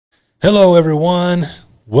Hello, everyone.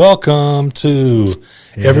 Welcome to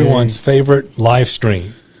everyone's favorite live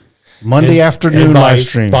stream. Monday afternoon live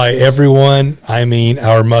stream. By everyone, I mean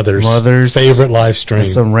our mother's favorite live stream.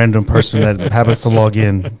 Some random person that happens to log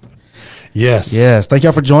in. Yes. Yes. Thank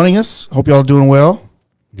y'all for joining us. Hope y'all are doing well.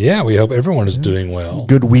 Yeah, we hope everyone is doing well.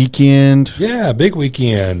 Good weekend. Yeah, big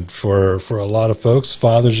weekend for a lot of folks.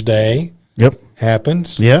 Father's Day. Yep.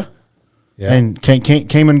 Happened. Yeah. Yeah. And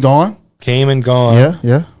came and gone. Came and gone. Yeah,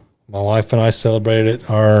 yeah. My wife and I celebrated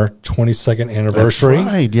our 22nd anniversary. That's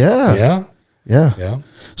right. Yeah. Yeah. Yeah. Yeah.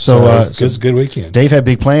 So, it was a good weekend. Dave had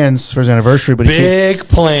big plans for his anniversary, but he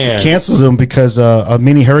canceled them because a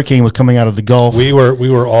mini hurricane was coming out of the Gulf. We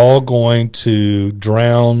were all going to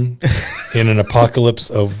drown in an apocalypse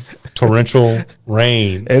of torrential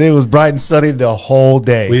rain, and it was bright and sunny the whole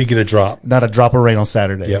day. We didn't get a drop, not a drop of rain on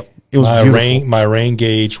Saturday. Yep, it was beautiful. My rain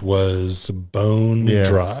gauge was bone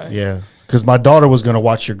dry. Yeah. Because my daughter was going to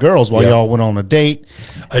watch your girls while y'all went on a date.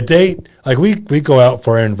 A date, like we go out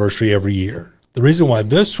for our anniversary every year. The reason why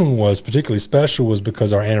this one was particularly special was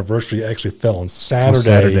because our anniversary actually fell on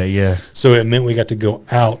Saturday. Yeah. So it meant we got to go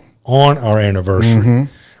out on our anniversary,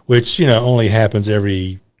 which, only happens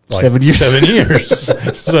every 7 years. 7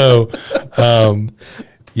 years. So,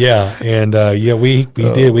 we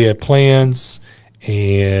did. We had plans,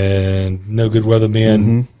 and no good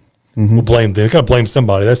weathermen. We'll blame them. Got to blame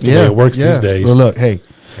somebody. That's the way it works these days. Well, look, hey,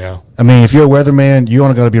 I mean, if you're a weatherman, you're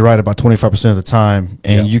only going to be right about 25% of the time,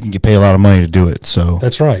 and you can get paid a lot of money to do it. So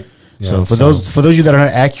that's right. So for those of you that are not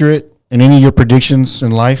accurate in any of your predictions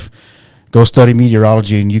in life, go study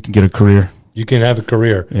meteorology, and you can get a career. You can have a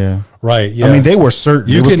career. Yeah. Right. Yeah. I mean, they were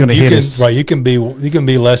certain it was going to hit us. Right. You can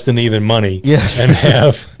be less than even money. Yeah. And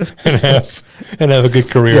have a good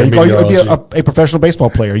career. Yeah. You could be a professional baseball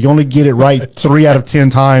player. You only get it right 3 out of 10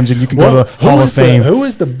 times, and you can go to the Hall of Fame. Who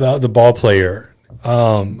is the ball player?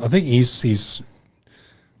 I think he's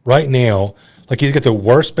right now, like, he's got the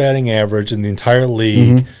worst batting average in the entire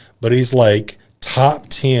league, but he's like top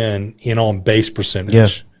 10 in on base percentage. Yeah.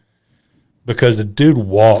 Because the dude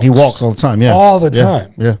walks. He walks all the time. Yeah. All the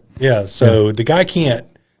time. Yeah. Yeah. So the guy can't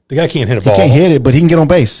hit a ball. He can't hit it, but he can get on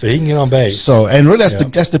base. So he can get on base. So, and really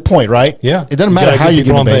that's the point, right? Yeah. It doesn't matter how you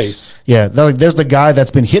get on base. Yeah. There's the guy that's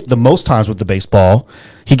been hit the most times with the baseball.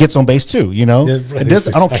 He gets on base too, Yeah, right.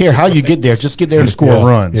 I don't care how you get there. Just get there and score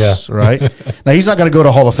runs. Yeah. Right. Now, he's not going to go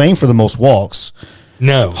to Hall of Fame for the most walks.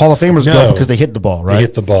 No. Hall of Famers go because they hit the ball, right? They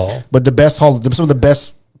hit the ball. But some of the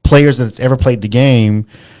best players that ever played the game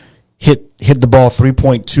hit the ball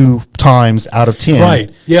 3.2 times out of 10, right?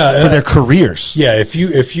 Yeah, for their careers. Yeah,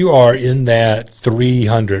 if you are in that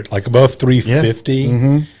 300, like above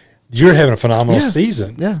 350, you're having a phenomenal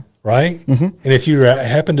season. Yeah, right. And if you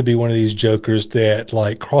happen to be one of these jokers that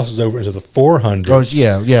like crosses over into the 400s, oh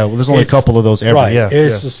yeah. Well, there's only a couple of those ever. Right. Yeah,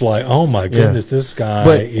 it's just like, oh my goodness, this guy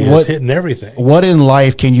is hitting everything. What in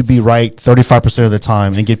life can you be right 35% of the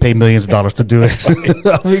time and get paid millions of dollars to do it?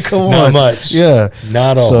 I mean, come on, not much. Yeah,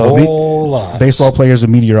 not a whole lot. Baseball players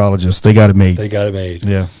and meteorologists, they got it made.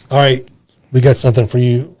 Yeah. All right, we got something for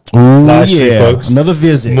you. Ooh, folks. Another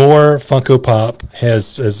visit. More Funko Pop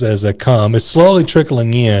has come. It's slowly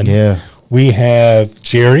trickling in. Yeah. We have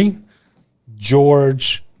Jerry,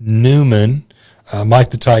 George Newman. Mike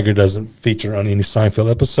the Tiger doesn't feature on any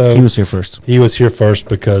Seinfeld episode. He was here first.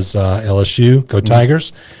 Because LSU, go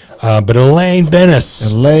Tigers. But Elaine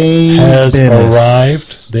Bennis has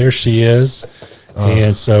arrived. There she is.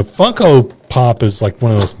 And so Funko Pop is like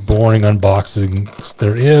one of those boring unboxings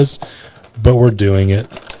there is, but we're doing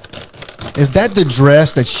it. Is that the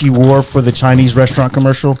dress that she wore for the Chinese restaurant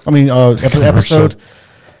commercial? I mean, episode.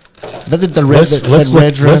 The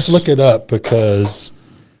red dress. Let's look it up because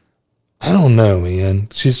I don't know, man.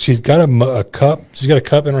 She's got a cup. She's got a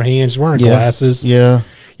cup in her hand. She's wearing glasses. Yeah.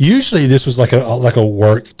 Usually this was like a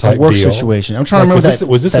work type work deal. situation. I'm trying to remember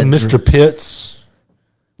was this a Mr. Pitt's?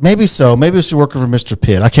 Maybe so. Maybe she's working for Mr.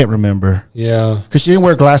 Pitt. I can't remember. Yeah, because she didn't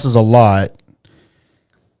wear glasses a lot.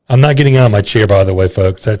 I'm not getting out of my chair, by the way,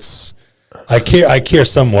 folks. I care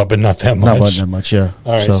somewhat, but not that much. Not that much, yeah.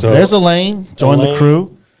 All right, so there's Elaine. Join the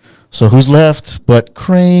crew. So who's left but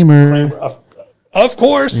Kramer? Of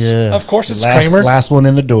course. Yeah. Of course it's Kramer. Last one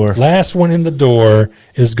in the door. Last one in the door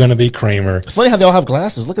is going to be Kramer. It's funny how they all have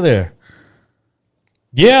glasses. Look at there.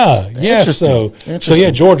 Yeah. Yeah. So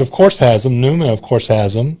yeah, George, of course, has them. Newman, of course,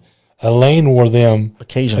 has them. Elaine wore them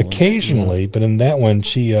occasionally, but in that one,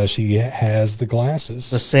 she has the glasses.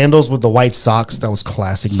 The sandals with the white socks, that was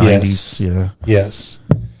classic 90s. Yeah. Yes.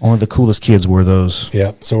 Only the coolest kids wore those.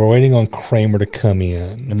 Yeah. So we're waiting on Kramer to come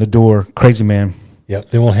in. In the door. Crazy man. Yep.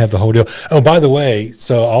 Then we'll have the whole deal. Oh, by the way,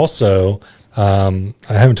 so also, I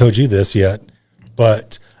haven't told you this yet,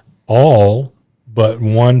 but all but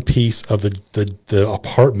one piece of the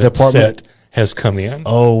apartment set has come in.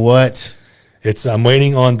 Oh, what? I'm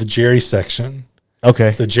waiting on the Jerry section.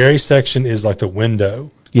 Okay. The Jerry section is like the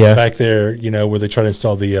window. Yeah. Back there, where they try to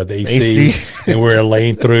install the AC. And we're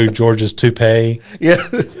laying through George's toupee. Yeah.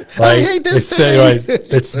 Right? I hate this thing. Right.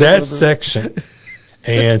 It's that section.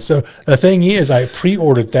 And so the thing is, I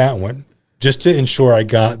pre-ordered that one just to ensure I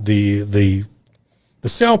got the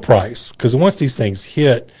sale price. Because once these things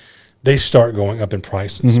hit, they start going up in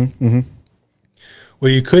prices.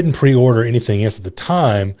 Well, you couldn't pre-order anything else at the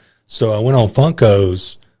time. So I went on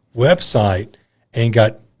Funko's website and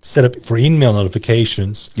got set up for email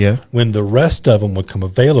notifications when the rest of them would come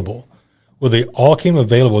available. Well, they all came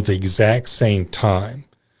available at the exact same time.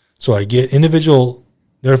 So I get individual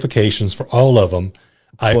notifications for all of them.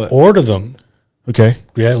 I order them. Okay.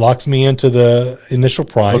 Yeah, it locks me into the initial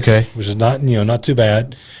price, which is not too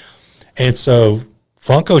bad. And so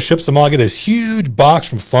Funko ships them all. I get this huge box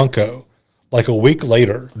from Funko like a week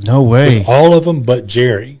later. No way. With all of them but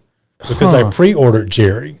Jerry, because I pre-ordered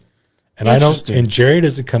Jerry. And and Jerry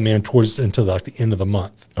doesn't come in until like the end of the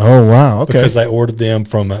month. Oh, wow. Okay. Because I ordered them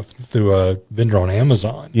through a vendor on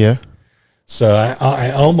Amazon. Yeah. So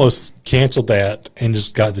I almost canceled that and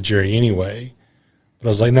just got the Jerry anyway. But I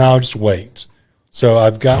was like, no, I'll just wait. So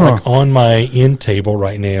I've got like on my end table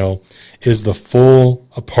right now is the full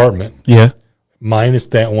apartment. Yeah. Minus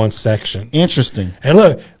that one section. Interesting. And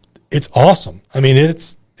look, it's awesome. I mean,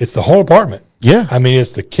 it's the whole apartment. Yeah. I mean,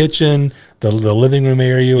 it's the kitchen, the living room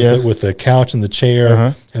area with the couch and the chair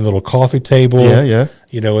and the little coffee table. Yeah, yeah.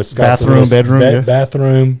 It's got bathroom, bedroom.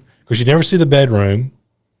 Bathroom. Because you never see the bedroom.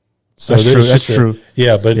 So that's true.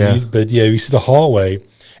 Yeah, but you see the hallway.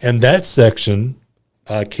 And that section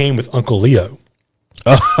came with Uncle Leo.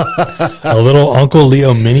 A little Uncle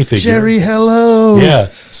Leo minifigure. Jerry, hello.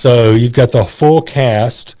 Yeah. So you've got the full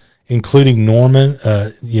cast, including Newman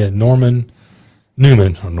and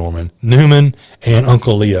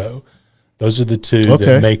Uncle Leo. Those are the two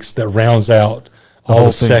that rounds out all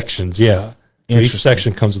the sections. Yeah. So each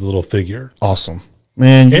section comes with a little figure. Awesome.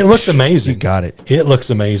 Man, it looks amazing. You got it. It looks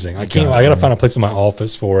amazing. I got to find a place in my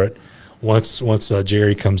office for it once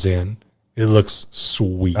Jerry comes in. It looks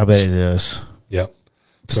sweet. I bet it is. Yep.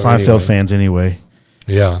 Seinfeld fans anyway.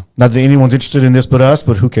 Yeah. Not that anyone's interested in this but us,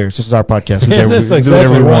 but who cares? This is our podcast. That's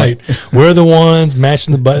exactly right. We're the ones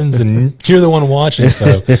mashing the buttons and you're the one watching.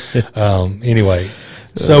 So anyway,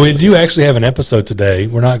 so we do actually have an episode today.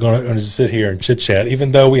 We're not going to sit here and chit chat,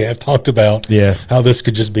 even though we have talked about how this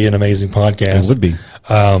could just be an amazing podcast. It would be.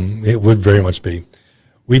 It would very much be.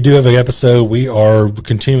 We do have an episode. We are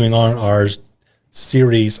continuing on our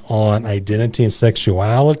series on identity and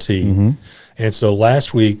sexuality. And so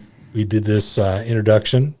last week we did this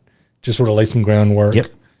introduction, just sort of lay some groundwork.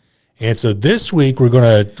 Yep. And so this week we're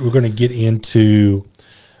gonna get into.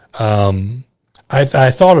 I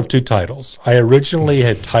thought of two titles. I originally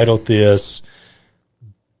had titled this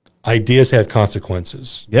 "Ideas Have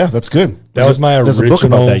Consequences." Yeah, that's good. That was my original. There's a book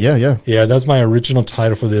about that. Yeah. Yeah, that was my original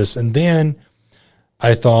title for this, and then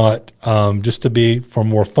I thought just to be for a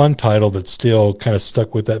more fun title that still kind of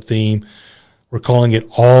stuck with that theme. We're calling it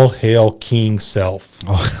All Hail King Self.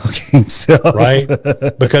 All Hail King Self. Right?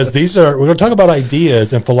 Because we're going to talk about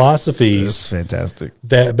ideas and philosophies. That's fantastic.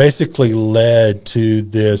 That basically led to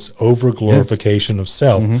this over-glorification of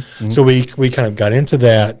self. So we kind of got into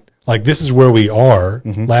that. Like, this is where we are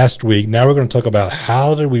last week. Now we're going to talk about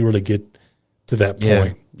how did we really get to that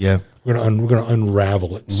point. Yeah. We're going to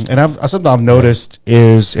unravel it. And something I've noticed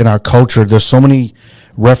is in our culture, there's so many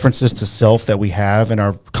references to self that we have in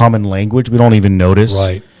our common language we don't even notice.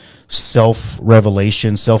 Right.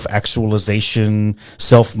 Self-revelation, self-actualization,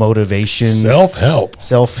 self-motivation, self-help,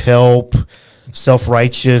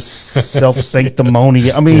 self-righteous,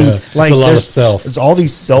 self-sanctimony. I mean, like a lot of self. It's all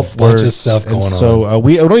these self words. Of self going so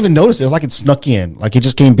we don't even notice it. It's like it snuck in. Like it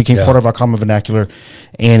just became part of our common vernacular.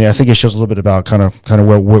 And I think it shows a little bit about kind of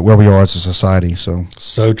where we are as a society.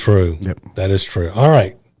 So true. Yep. That is true. All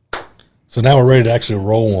right. So now we're ready to actually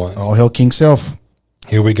roll one. All hail King Self.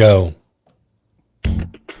 Here we go.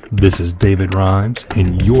 This is David Rhymes,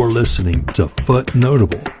 and you're listening to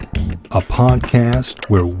Footnotable, a podcast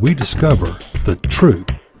where we discover the truth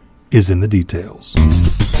is in the details.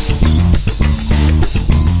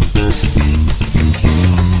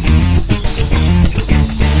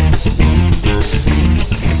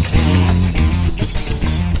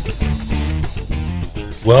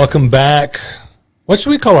 Welcome back. What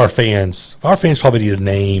should we call our fans? Our fans probably need a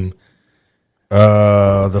name.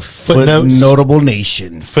 The Footnotable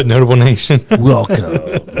Nation. Footnotable Nation. Welcome.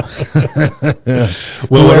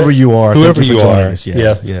 Whoever you are. Whoever you are.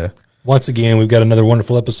 Yeah. Once again, we've got another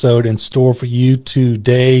wonderful episode in store for you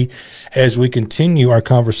today as we continue our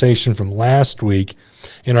conversation from last week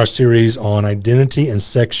in our series on identity and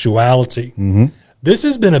sexuality. This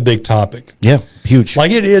has been a big topic. Yeah, huge. Like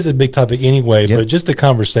it is a big topic anyway, but just the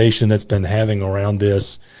conversation that's been having around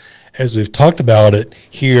this as we've talked about it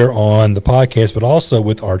here on the podcast, but also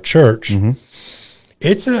with our church.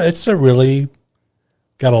 It's a really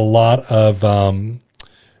got a lot of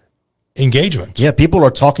engagement. Yeah, people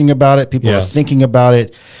are talking about it. People are thinking about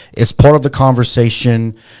it. It's part of the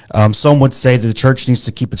conversation. Some would say that the church needs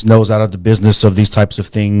to keep its nose out of the business of these types of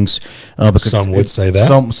things. Because some would say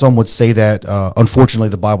that. Some would say that. Unfortunately,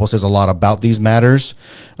 the Bible says a lot about these matters.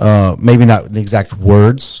 Maybe not the exact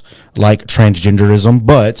words like transgenderism,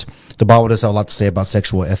 but the Bible does have a lot to say about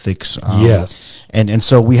sexual ethics. Yes. And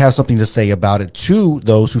so we have something to say about it to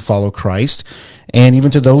those who follow Christ. And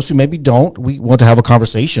even to those who maybe don't, we want to have a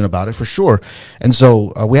conversation about it for sure. And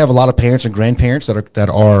so we have a lot of parents and grandparents that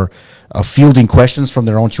are fielding questions from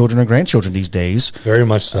their own children and grandchildren these days. Very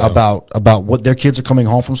much so. About what their kids are coming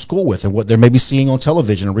home from school with and what they're maybe seeing on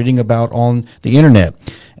television or reading about on the internet.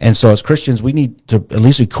 And so as Christians, we need to at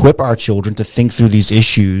least equip our children to think through these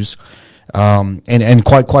issues, and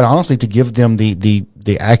quite honestly, to give them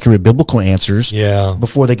the accurate biblical answers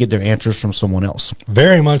before they get their answers from someone else.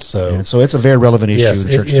 Very much so. And so it's a very relevant issue in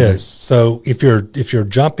the church today. So if you're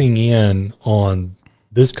jumping in on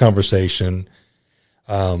this conversation,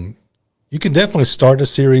 you can definitely start a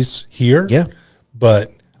series here. Yeah.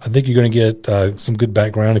 But I think you're going to get some good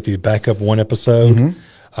background if you back up one episode.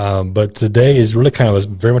 But today is really kind of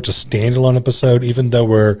very much a standalone episode, even though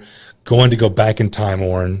we're going to go back in time,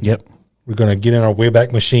 Oren. Yep. We're going to get in our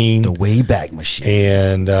Wayback Machine. The Wayback Machine.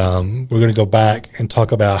 And we're going to go back and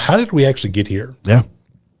talk about how did we actually get here? Yeah.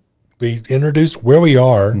 We introduced where we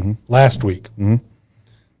are last week,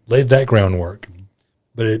 laid that groundwork,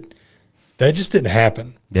 but that just didn't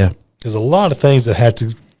happen. Yeah. There's a lot of things that had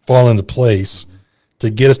to fall into place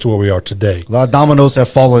to get us to where we are today. A lot of dominoes have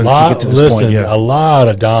fallen to get to this point. A lot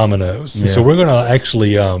of dominoes. Yeah. So we're going to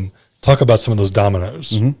actually talk about some of those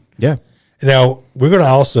dominoes. Yeah. Now, we're going to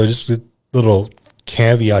also, just a little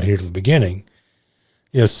caveat here to the beginning,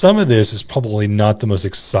 some of this is probably not the most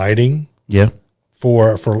exciting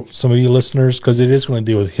for some of you listeners, because it is going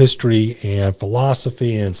to deal with history and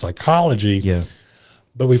philosophy and psychology. Yeah.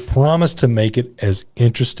 But we promise to make it as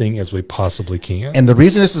interesting as we possibly can. And the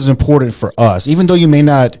reason this is important for us, even though you may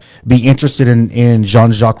not be interested in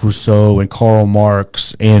Jean-Jacques Rousseau and Karl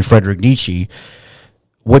Marx and Friedrich Nietzsche,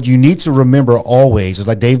 what you need to remember always is,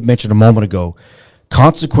 like Dave mentioned a moment ago,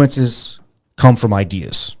 consequences come from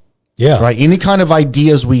ideas. Yeah. Right? Any kind of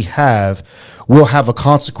ideas we have will have a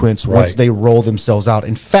consequence once they roll themselves out.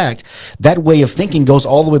 In fact, that way of thinking goes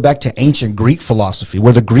all the way back to ancient Greek philosophy,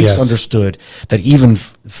 where the Greeks understood that even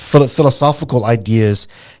philosophical ideas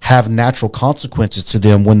have natural consequences to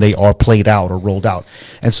them when they are played out or rolled out.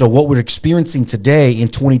 And so what we're experiencing today in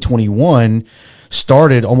 2021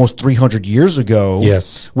 started almost 300 years ago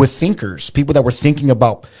with thinkers, people that were thinking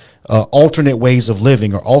about alternate ways of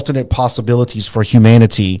living or alternate possibilities for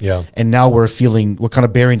humanity. Yeah. And now we're kind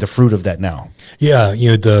of bearing the fruit of that now. Yeah.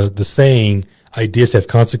 The saying, ideas have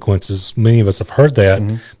consequences. Many of us have heard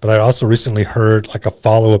that, but I also recently heard like a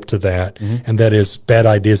follow-up to that, and that is bad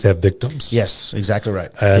ideas have victims. Yes, exactly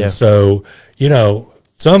right. And so,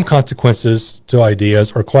 some consequences to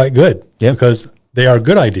ideas are quite good because they are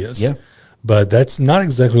good ideas. Yeah. But that's not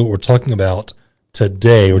exactly what we're talking about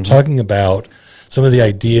today. We're talking about some of the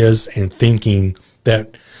ideas and thinking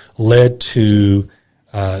that led to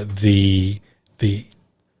the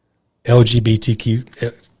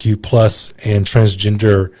LGBTQ plus and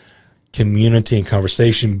transgender community and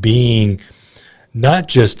conversation being not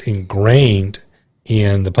just ingrained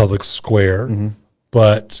in the public square,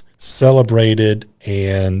 but celebrated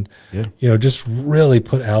and just really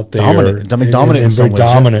put out there, dominant and very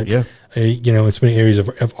dominant. Yeah. In so many areas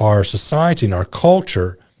of our society and our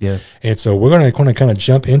culture. Yeah. And so we're going to kind of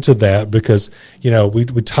jump into that because, we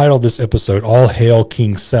titled this episode, All Hail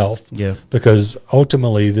King Self. Yeah. Because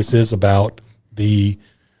ultimately this is about the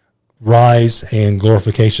rise and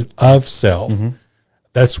glorification of self.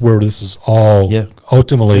 That's where this is all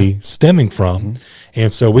ultimately stemming from.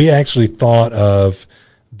 And so we actually thought of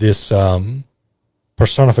this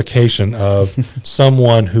personification of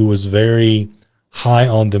someone who was very high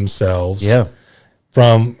on themselves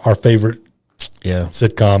from our favorite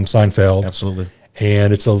sitcom, Seinfeld. Absolutely.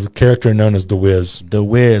 And it's a character known as The Wiz. The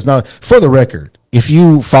Wiz. Now, for the record, if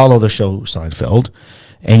you follow the show Seinfeld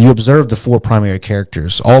and you observe the four primary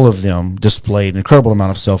characters, all of them displayed an incredible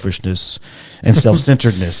amount of selfishness and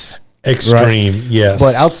self-centeredness. Extreme, right? yes.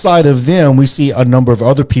 But outside of them, we see a number of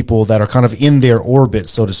other people that are kind of in their orbit,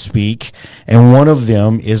 so to speak. And one of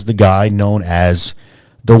them is the guy known as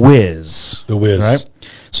the Wiz. The Wiz. Right?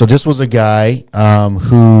 So this was a guy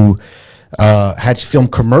who had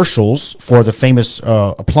filmed commercials for the famous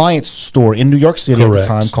appliance store in New York City at the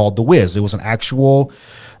time called the Wiz. It was an actual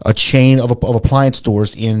chain of appliance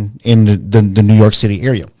stores in the New York City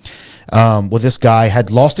area. Well, this guy had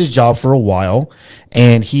lost his job for a while,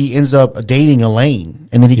 and he ends up dating Elaine,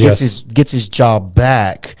 and then he gets his job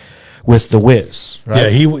back with the Wiz.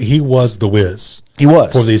 Right? Yeah, he was the Wiz. He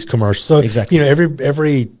was for these commercials. So exactly, you know,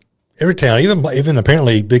 every town, even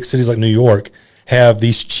apparently big cities like New York, have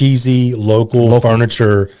these cheesy local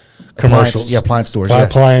furniture commercials. Appliance stores,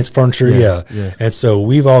 appliance furniture, yeah. And so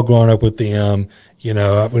we've all grown up with them. You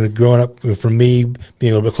know, growing up, for me,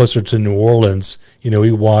 being a little bit closer to New Orleans, you know,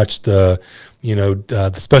 we watched the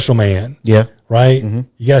Special Man. Yeah. Right? Mm-hmm.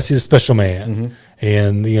 You got to see the Special Man. Mm-hmm.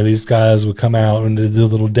 And, you know, these guys would come out and do a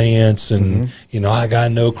little dance and, you know, I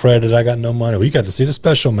got no credit, I got no money. We got to see the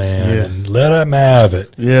Special Man and let him have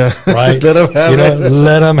it. Yeah. Right? Let him have it.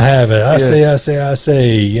 Let him have it. I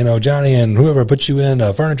say, you know, Johnny and whoever put you in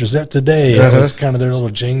a furniture set today. That was kind of their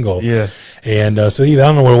little jingle. Yeah. And so even, I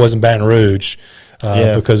don't know where it was in Baton Rouge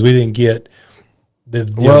because we didn't get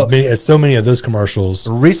so many of those commercials.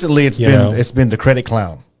 Recently, it's been the Credit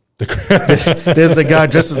Clown. There's a guy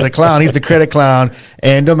dressed as a clown. He's the credit clown,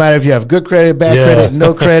 and no matter if you have good credit, bad credit,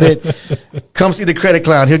 no credit, come see the credit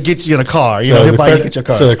clown. He'll get you in a car. He'll buy you get your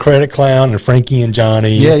car. So the credit clown and Frankie and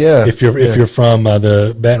Johnny. Yeah. If you're from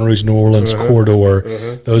the Baton Rouge, New Orleans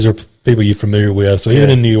corridor, those are people you're familiar with. So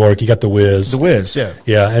even in New York, you got the Wiz. The Wiz,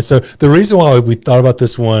 yeah. And so the reason why we thought about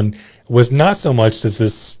this one was not so much that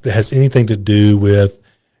this has anything to do with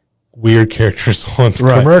weird characters on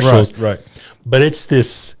commercials, right? But it's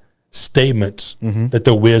this statement that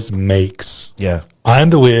the Wiz makes. Yeah. I'm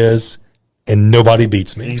the Wiz and nobody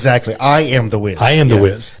beats me. Exactly. I am the Wiz. I am the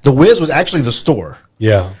Wiz. The Wiz was actually the store.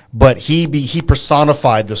 Yeah. But he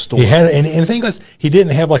personified the store. He had, and the thing was, he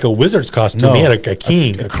didn't have like a wizard's costume. No. He had a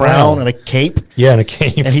king, a crown, and a cape. Yeah, and a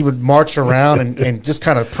cape. And he would march around and just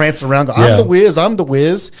kind of prance around. Go, I'm the Wiz. I'm the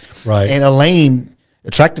Wiz. Right. And Elaine,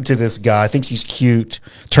 attracted to this guy, thinks he's cute.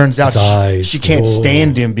 Turns out she can't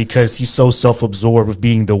stand him because he's so self-absorbed with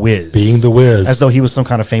being the Wiz. Being the Wiz. As though he was some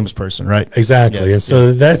kind of famous person, right? Exactly. Yeah, and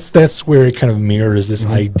so that's where it kind of mirrors this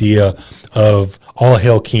idea of all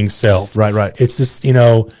hail King self. Right. It's this, you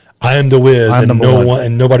know, I am the Wiz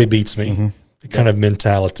and nobody beats me kind of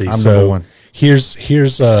mentality. I'm number one. Here's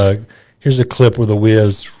a clip where the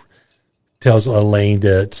Wiz tells Elaine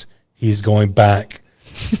that he's going back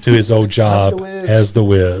to his old job as the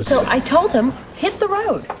Wiz. So I told him, hit the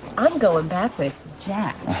road. I'm going back with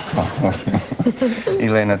Jack.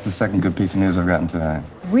 Elaine, that's the second good piece of news I've gotten today.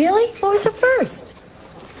 Really? What was the first?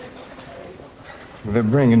 They're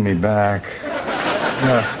bringing me back.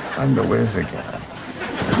 I'm the Wiz again.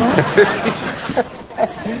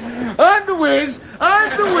 I'm the Wiz!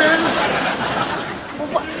 I'm the Wiz!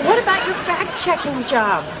 Well, what about your fact-checking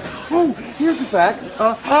job? Oh, here's the fact.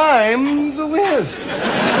 I'm the Wiz.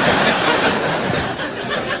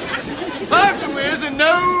 I'm the Wiz and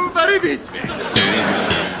nobody beats me.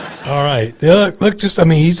 All right. Look,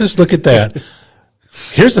 you just look at that.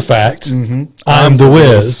 Here's the fact. I'm the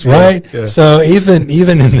Wiz, right? Yeah. So even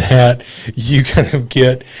in that, you kind of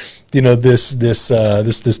get, you know, this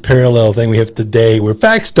parallel thing we have today where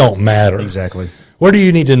facts don't matter. Exactly. What do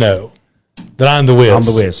you need to know? That I'm the Wiz. I'm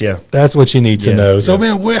the Wiz, yeah. That's what you need to know. So,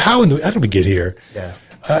 man, how did we get here? Yeah.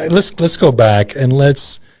 Let's go back and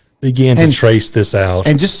let's begin to trace this out.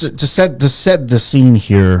 And just to set the scene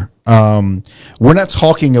here, we're not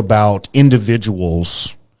talking about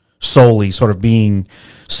individuals solely sort of being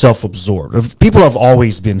self-absorbed. People have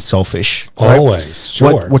always been selfish. Right? Always,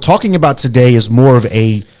 sure. What we're talking about today is more of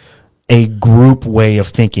a group way of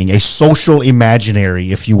thinking, a social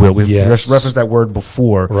imaginary, if you will. We've referenced that word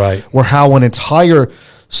before. Right. Where how an entire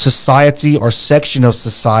society or section of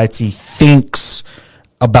society thinks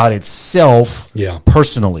about itself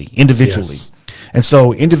personally, individually. Yes. And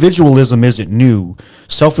so individualism isn't new.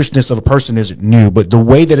 Selfishness of a person isn't new, but the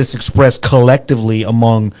way that it's expressed collectively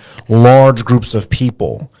among large groups of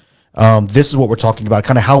people, this is what we're talking about,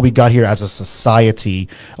 kind of how we got here as a society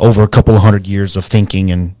over a couple of 100 years of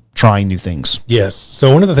thinking and trying new things. Yes.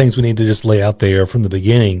 So one of the things we need to just lay out there from the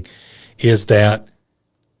beginning is that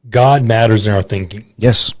God matters in our thinking.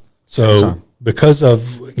 Yes. So because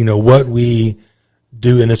of, you know, what we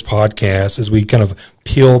do in this podcast as we kind of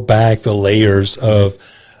peel back the layers of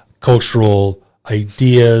cultural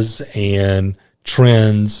ideas and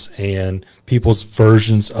trends and people's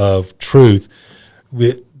versions of truth,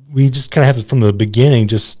 we just kind of have to, from the beginning,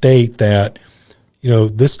 just state that,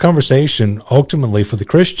 this conversation ultimately for the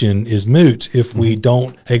Christian is moot if we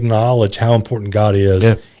don't acknowledge how important God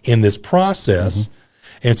is in this process.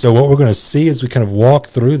 And so what we're going to see as we kind of walk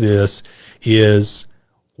through this is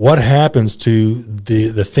what happens to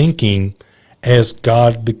the thinking as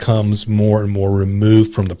God becomes more and more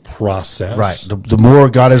removed from the process. Right. The more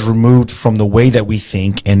God is removed from the way that we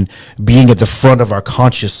think and being at the front of our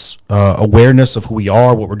conscious awareness of who we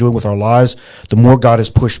are, what we're doing with our lives, the more God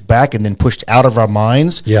is pushed back and then pushed out of our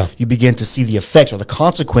minds, you begin to see the effects or the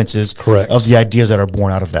consequences of the ideas that are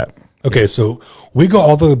born out of that. Okay, so we go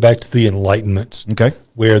all the way back to the Enlightenment,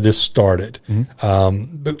 where this started.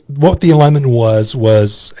 But what the Enlightenment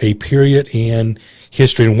was a period in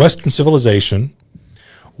history in Western civilization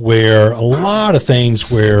where a lot of things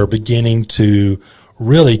were beginning to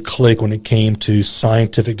really click when it came to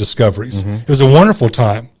scientific discoveries. It was a wonderful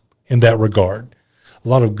time in that regard. A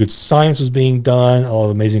lot of good science was being done. A lot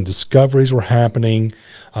of amazing discoveries were happening.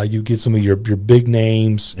 You get some of your big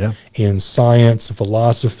names in science,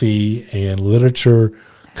 philosophy, and literature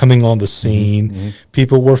coming on the scene.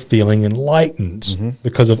 People were feeling enlightened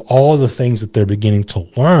because of all the things that they're beginning to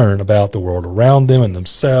learn about the world around them and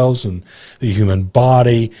themselves and the human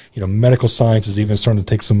body. Medical science is even starting to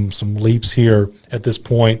take some leaps here at this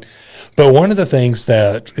point. But one of the things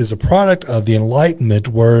that is a product of the Enlightenment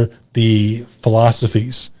were the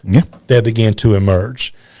philosophies that began to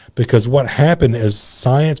emerge. Because what happened is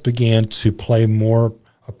science began to play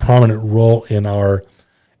a prominent role in our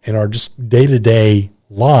just day-to-day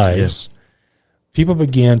lives. People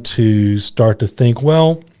began to start to think,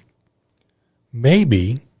 well,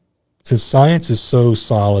 maybe since science is so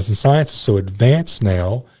solid and science is so advanced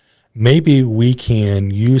now, maybe we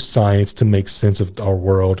can use science to make sense of our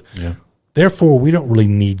world. Therefore, we don't really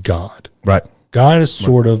need God. Right. God is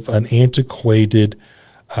sort of an antiquated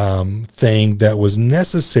thing that was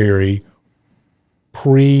necessary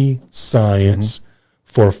pre-science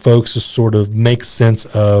for folks to sort of make sense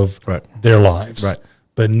of their lives. Right.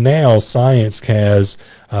 But now science has,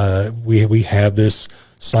 we have this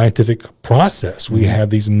scientific process. We have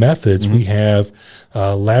these methods. We have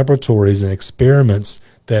laboratories and experiments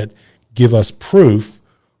that give us proof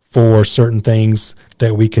for certain things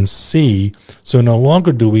that we can see. So no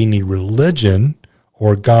longer do we need religion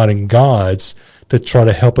or God and gods to try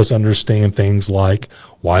to help us understand things like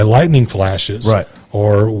why lightning flashes,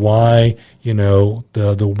 or why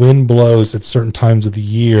the wind blows at certain times of the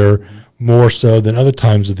year more so than other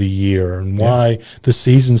times of the year, and why the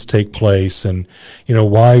seasons take place, and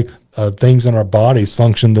why things in our bodies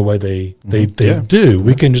function the way they do.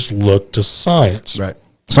 We can just look to science. Right.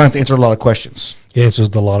 Science answers a lot of questions. It answers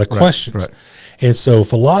a lot of questions. Right. And so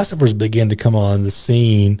philosophers begin to come on the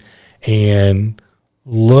scene and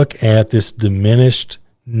look at this diminished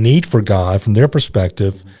need for God from their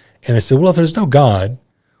perspective. And they said, well, if there's no God,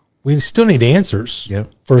 we still need answers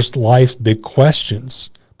for life's big questions,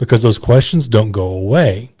 because those questions don't go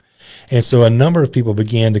away. And so a number of people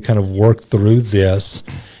began to kind of work through this.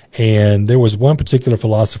 And there was one particular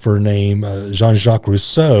philosopher named Jean-Jacques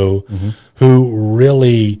Rousseau who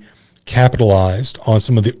really capitalized on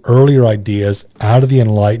some of the earlier ideas out of the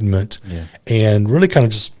Enlightenment and really kind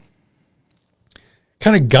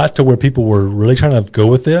of got to where people were really trying to go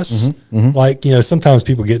with this. Like, sometimes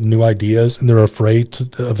people get new ideas and they're afraid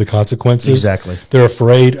of the consequences. Exactly. They're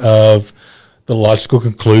afraid of the logical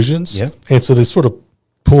conclusions. And so they sort of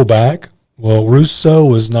pull back. Well, Rousseau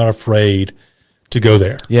was not afraid to go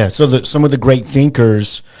there. Yeah, so some of the great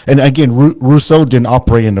thinkers, and again, Rousseau didn't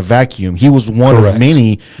operate in a vacuum. He was one of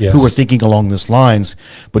many who were thinking along these lines,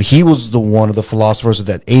 but he was the one of the philosophers of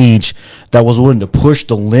that age that was willing to push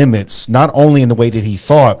the limits, not only in the way that he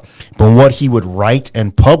thought, but what he would write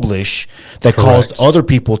and publish that caused other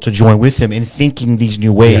people to join with him in thinking these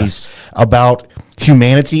new ways about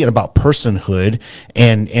humanity and about personhood,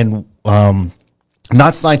 and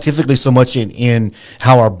not scientifically so much in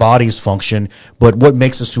how our bodies function, but what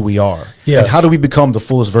makes us who we are. And how do we become the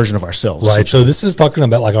fullest version of ourselves? Right. So this is talking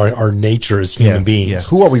about like our nature as human beings. Yeah.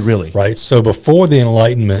 Who are we really? Right. So before the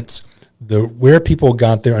Enlightenment, where people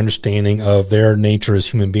got their understanding of their nature as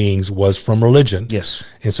human beings was from religion. Yes.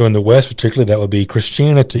 And so in the West, particularly, that would be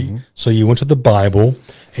Christianity. So you went to the Bible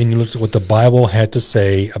and you looked at what the Bible had to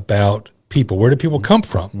say about people. Where did people come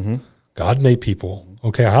from? God made people.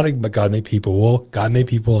 Okay, how did God make people? Well, God made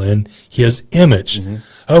people in his image.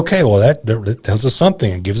 Okay, well, that tells us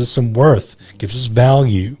something. It gives us some worth, gives us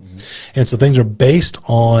value. And so things are based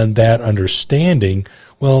on that understanding.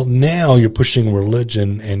 Well, now you're pushing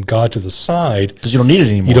religion and God to the side. Because you don't need it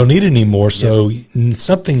anymore. You don't need it anymore. So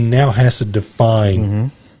something now has to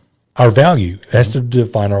define our value. It has to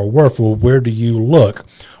define our worth. Well, where do you look?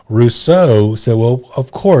 Rousseau said, well,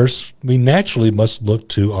 of course, we naturally must look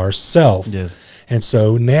to ourselves. Yeah. And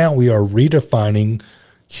so now we are redefining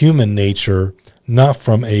human nature, not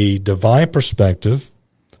from a divine perspective,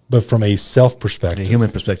 but from a self perspective. A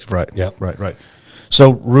human perspective, right. Yep. Right.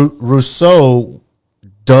 So Rousseau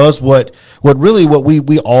does what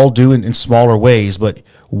we all do in smaller ways, but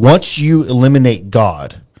once you eliminate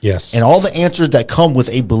God, yes, and all the answers that come with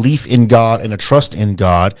a belief in God and a trust in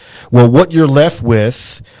God, well, what you're left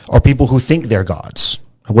with are people who think they're gods,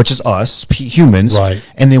 which is us, humans. Right.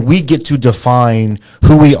 And then we get to define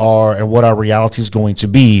who we are and what our reality is going to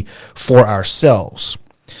be for ourselves.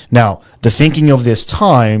 Now, the thinking of this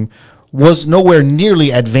time was nowhere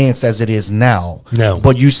nearly advanced as it is now. No.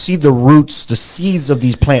 But you see the roots, the seeds of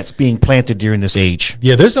these plants being planted during this age.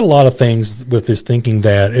 Yeah, there's a lot of things with this thinking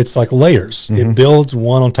that it's like layers. It builds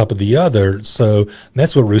one on top of the other. So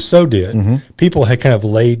that's what Rousseau did. People had kind of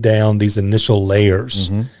laid down these initial layers.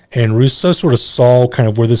 And Rousseau sort of saw kind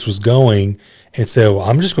of where this was going and said, well,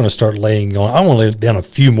 I'm just going to start laying on. I want to lay down a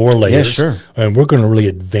few more layers. Yeah, sure. And we're going to really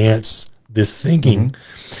advance this thinking.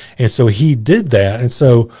 And so he did that. And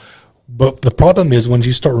so, but the problem is when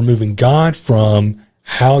you start removing God from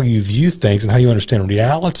how you view things and how you understand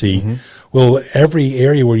reality, well, every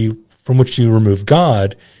area from which you remove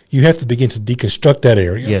God, you have to begin to deconstruct that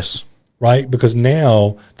area. Yes. Right? Because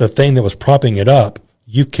now the thing that was propping it up,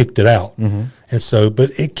 you've kicked it out. And so,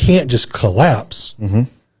 but it can't just collapse.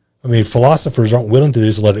 I mean, philosophers aren't willing to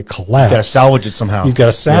just let it collapse. You got to salvage it somehow. You've got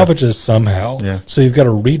to salvage it somehow. Yeah. So you've got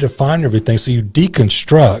to redefine everything. So you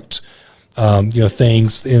deconstruct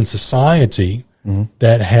things in society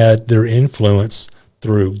that had their influence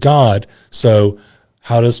through God. So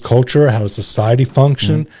how does culture, how does society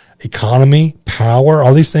function, economy, power,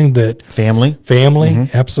 all these things that Family,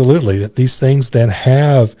 absolutely, that these things that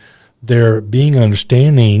have their being and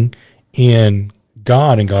understanding in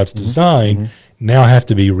God and God's design now have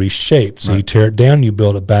to be reshaped. So you tear it down, you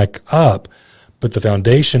build it back up, but the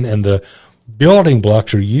foundation and the building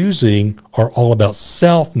blocks you're using are all about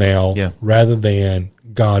self now rather than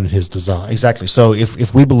God and his design. Exactly. So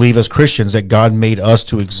if we believe as Christians that God made us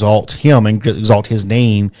to exalt him and exalt his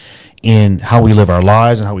name in how we live our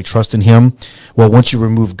lives and how we trust in him, well, once you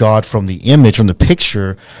remove God from the image, from the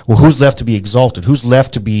picture, well, who's left to be exalted? Who's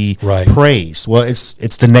left to be praised? Well, it's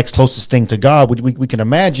the next closest thing to God we can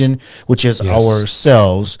imagine, which is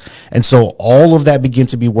ourselves. And so all of that begins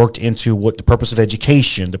to be worked into what the purpose of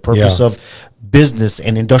education, the purpose of business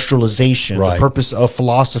and industrialization, the purpose of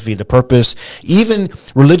philosophy, the purpose, even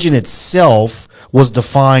religion itself was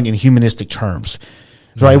defined in humanistic terms.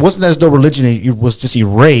 Right? It wasn't as though religion it was just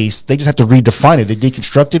erased. They just had to redefine it. They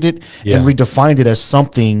deconstructed it and redefined it as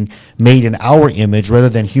something made in our image rather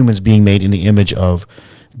than humans being made in the image of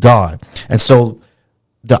God. And so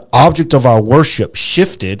the object of our worship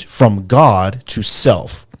shifted from God to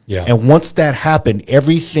self. Yeah. And once that happened,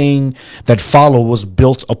 everything that followed was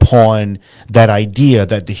built upon that idea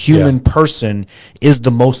that the human person is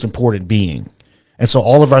the most important being. And so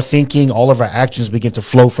all of our thinking, all of our actions begin to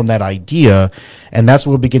flow from that idea, and that's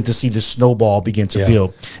where we begin to see the snowball begin to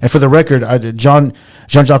build. And for the record,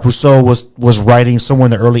 Jean-Jacques Rousseau was writing somewhere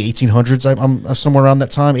in the early 1800s. I'm somewhere around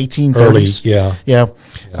that time, 1830s.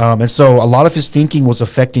 And so a lot of his thinking was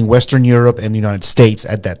affecting Western Europe and the United States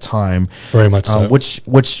at that time. Very much so.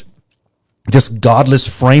 Which this godless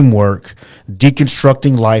framework,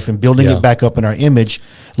 deconstructing life and building it back up in our image,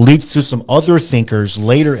 leads to some other thinkers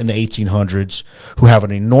later in the 1800s who have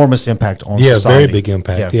an enormous impact on society. Very big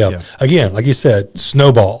impact. Again, like you said,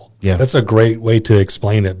 snowball. That's a great way to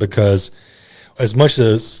explain it, because as much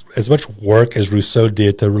work as Rousseau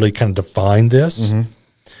did to really kind of define this,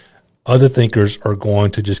 other thinkers are going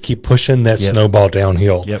to just keep pushing that snowball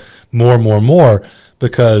downhill more and more and more,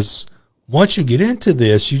 because once you get into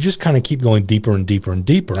this, you just kind of keep going deeper and deeper and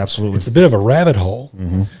deeper. Absolutely. It's a bit of a rabbit hole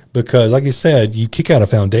because, like you said, you kick out a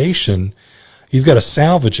foundation, you've got to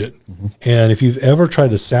salvage it. And if you've ever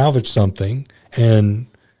tried to salvage something and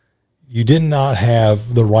you did not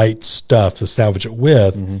have the right stuff to salvage it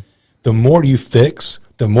with, the more you fix,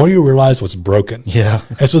 the more you realize what's broken.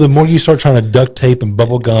 And so the more you start trying to duct tape and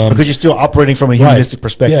bubble gum. Because you're still operating from a humanistic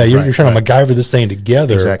perspective. Yeah, you're trying to MacGyver this thing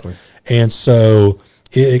together. Exactly. And so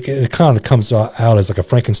it kind of comes out as like a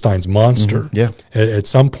Frankenstein's monster at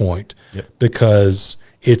some point because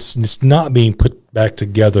it's not being put back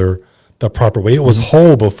together the proper way. It was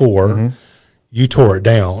whole before. You tore it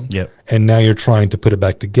down, and now you're trying to put it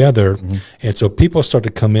back together. And so people start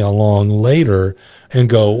to come in along later and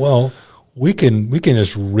go, well, we can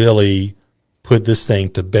just really put this thing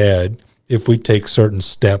to bed if we take certain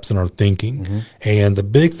steps in our thinking. And the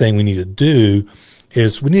big thing we need to do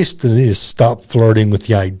is we need to stop flirting with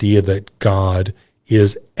the idea that God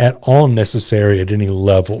is at all necessary at any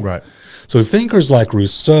level. Right. So thinkers like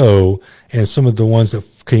Rousseau and some of the ones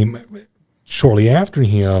that came shortly after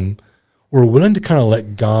him were willing to kind of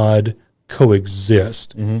let God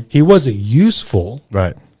coexist. He wasn't useful,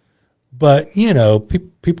 Right. but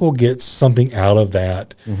people get something out of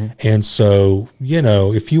that. And so,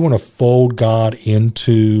 if you want to fold God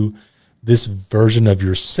into this version of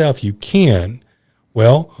yourself, you can.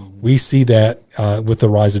 Well, we see that with the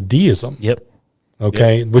rise of deism. Yep.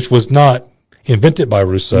 Okay, which was not invented by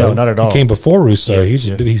Rousseau. No, not at all. He came before Rousseau. Yeah,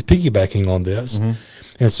 He's piggybacking on this.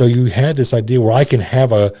 And so you had this idea where I can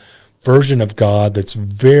have a version of God that's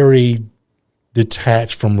very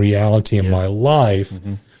detached from reality in my life.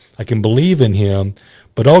 I can believe in him,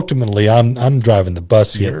 but ultimately I'm driving the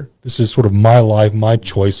bus here. This is sort of my life, my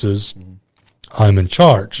choices. I'm in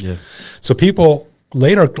charge. So people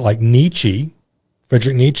later like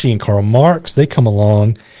Friedrich Nietzsche and Karl Marx, they come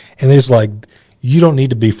along and it's like, you don't need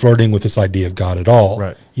to be flirting with this idea of God at all.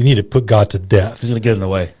 Right. You need to put God to death. He's going to get in the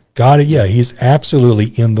way. God, he's absolutely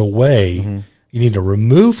in the way. You need to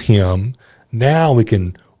remove him. Now we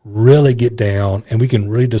can really get down and we can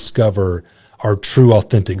really discover our true,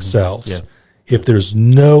 authentic selves. If there's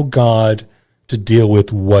no God to deal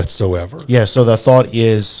with whatsoever. Yeah, so the thought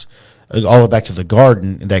is all the way back to the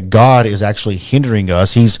garden, that God is actually hindering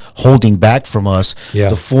us. He's holding back from us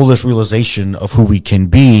the fullest realization of who we can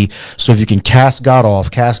be. So if you can cast God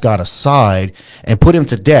off, cast God aside, and put him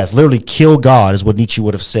to death, literally kill God is what Nietzsche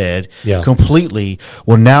would have said completely.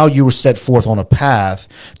 Well, now you were set forth on a path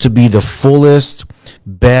to be the fullest,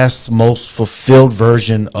 best, most fulfilled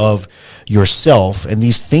version of yourself. And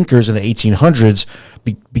these thinkers in the 1800s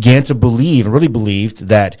began to believe and really believed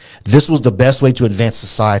that this was the best way to advance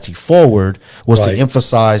society forward, was to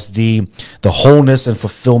emphasize the wholeness and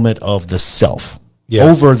fulfillment of the self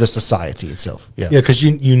over the society itself. Because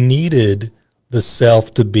you needed the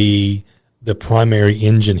self to be the primary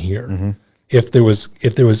engine here. If there was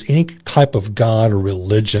any type of God or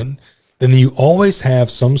religion, then you always have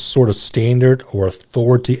some sort of standard or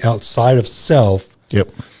authority outside of self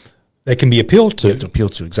that can be appealed to.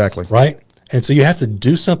 Exactly. Right? And so you have to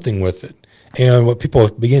do something with it. And what people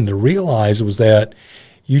began to realize was that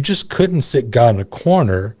you just couldn't sit God in a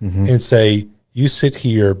corner and say, you sit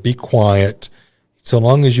here, be quiet. So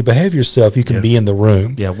long as you behave yourself, you can be in the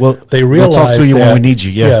room. Well, they realize we'll talk to you when we need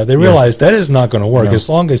you. They realize that is not going to work. As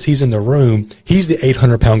long as he's in the room, he's the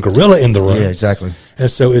 800-pound gorilla in the room. Exactly.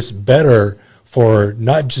 And so it's better for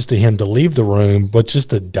not just to him to leave the room, but just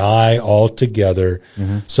to die altogether,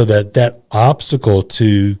 so that obstacle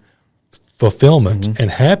to fulfillment and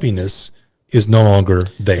happiness is no longer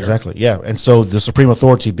there. Exactly. And so the supreme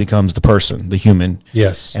authority becomes the person, the human.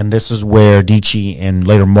 And this is where Nietzsche and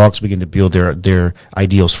later Marx begin to build their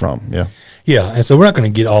ideals from. And so we're not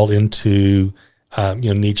going to get all into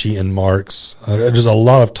Nietzsche and Marx. There's a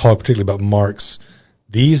lot of talk, particularly about Marx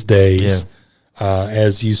these days,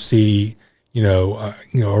 as you see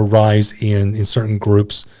a rise in certain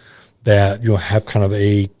groups that have kind of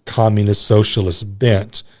a communist socialist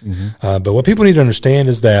bent. But what people need to understand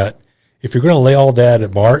is that if you're going to lay all that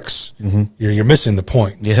at Marx, you're missing the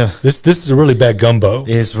point. This is a really bad gumbo.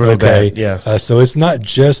 It's really bad. So it's not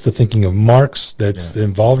just the thinking of Marx that's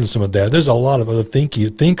involved in some of that. There's a lot of other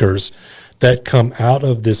thinkers that come out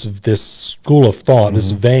of this school of thought,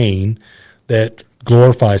 this vein that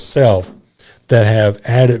glorifies self, that have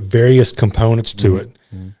added various components to it.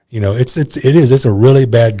 It's a really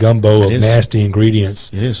bad gumbo of nasty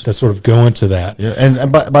ingredients that sort of go into that.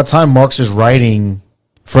 And by the time Marx is writing,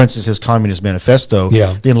 for instance, his Communist Manifesto,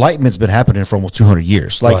 the Enlightenment's been happening for almost 200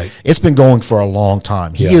 years. It's been going for a long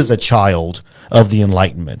time. He is a child of the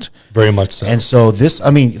Enlightenment. Very much so. And so this,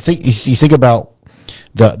 if you think about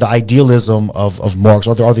the idealism of Marx,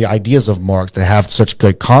 or the ideas of Marx that have such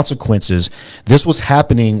good consequences, this was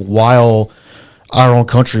happening while our own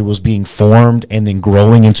country was being formed and then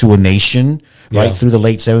growing into a nation, through the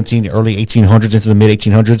late early 1800s into the mid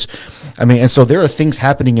 1800s. And so there are things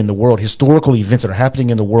happening in the world, historical events that are happening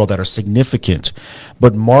in the world that are significant.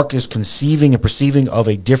 But Marx is conceiving and perceiving of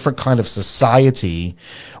a different kind of society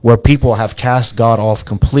where people have cast God off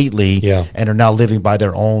completely and are now living by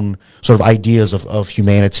their own sort of ideas of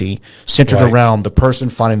humanity, centered around the person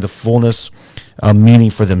finding the fullness meaning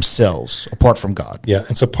for themselves apart from God.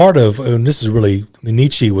 And so part of, and this is really,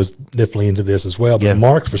 Nietzsche was definitely into this as well, but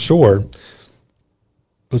Marx for sure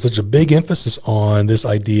was such a big emphasis on this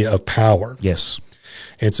idea of power.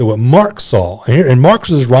 And so what Marx saw, and Marx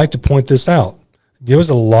was right to point this out, there was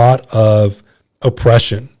a lot of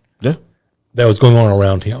oppression that was going on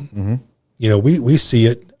around him. You know, we see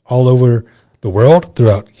it all over the world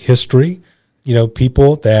throughout history. You know,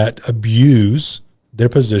 people that abuse their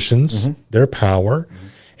positions, their power,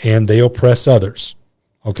 and they oppress others.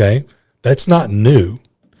 Okay, that's not new.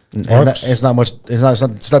 It's not much.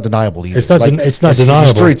 It's not deniable either. It's not. It's not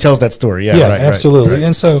deniable. History tells that story. Yeah, right, absolutely. Right.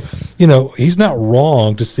 And so, you know, he's not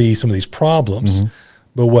wrong to see some of these problems,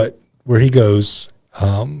 but where he goes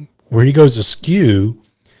askew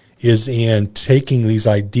is in taking these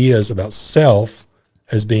ideas about self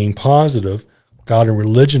as being positive, God and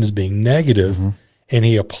religion as being negative, and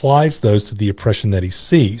he applies those to the oppression that he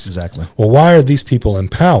sees. Exactly. Well, why are these people in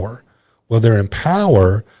power? Well, they're in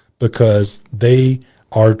power because they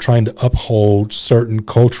are trying to uphold certain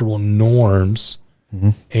cultural norms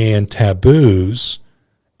and taboos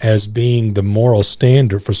as being the moral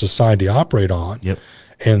standard for society to operate on. Yep.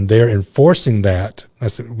 And they're enforcing that.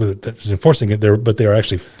 That's enforcing it there, but they're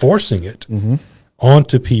actually forcing it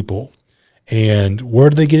onto people. And where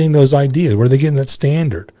are they getting those ideas? Where are they getting that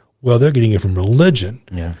standard? Well, they're getting it from religion.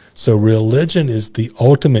 Yeah. So religion is the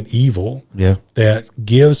ultimate evil that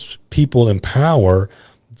gives people in power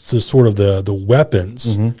the sort of the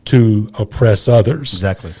weapons to oppress others.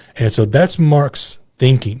 Exactly. And so that's Marx's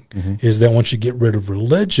thinking, is that once you get rid of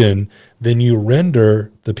religion, then you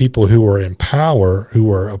render the people who are in power,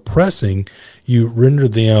 who are oppressing, you render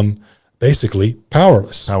them basically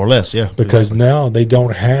powerless. Powerless, yeah. Because now they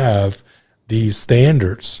don't have these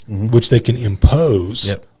standards which they can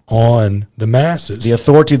impose on the masses. The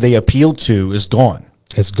authority they appeal to is gone.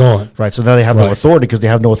 It's gone. Right. So now they have no authority because they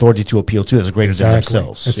have no authority to appeal to that's greater than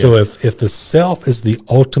themselves. And so if the self is the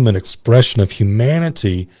ultimate expression of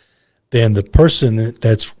humanity, then the person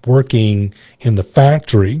that's working in the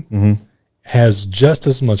factory has just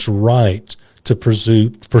as much right to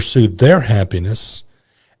pursue their happiness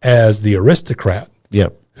as the aristocrat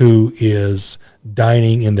who is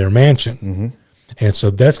dining in their mansion. And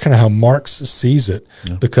so that's kind of how Marx sees it,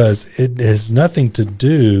 because it has nothing to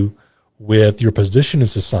do with your position in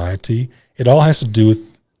society. It all has to do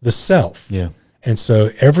with the self. Yeah. And so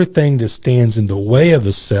everything that stands in the way of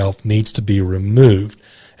the self needs to be removed.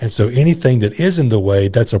 And so anything that is in the way,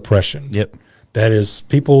 that's oppression. Yep. That is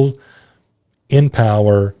people in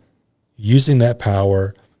power using that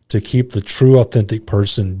power to keep the true, authentic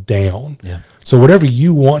person down. Yeah. So whatever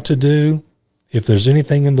you want to do, if there's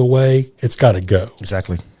anything in the way, it's got to go.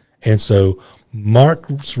 Exactly. And so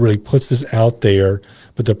Marx really puts this out there.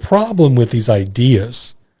 But the problem with these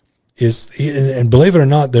ideas is, and believe it or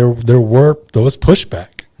not, there was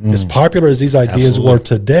pushback. As popular as these ideas were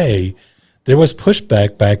today, there was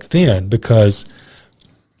pushback back then, because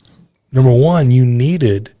number one, you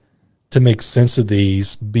needed to make sense of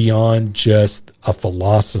these beyond just a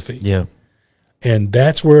philosophy. Yeah. And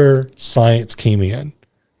that's where science came in.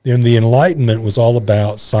 And the Enlightenment was all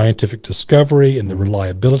about scientific discovery and the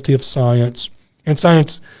reliability of science. And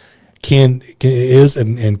science is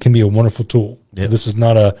and can be a wonderful tool. Yep. This is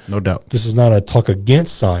not a no doubt. This is not a talk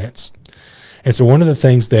against science. And so one of the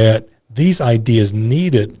things that these ideas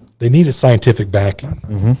needed, they needed scientific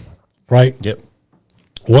backing, right? Yep.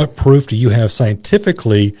 What proof do you have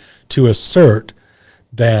scientifically to assert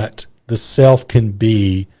that the self can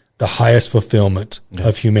be the highest fulfillment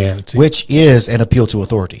of humanity? Which is an appeal to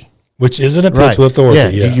authority. Which is an appeal to authority, Yeah,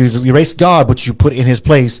 yes. you erase God, but you put in his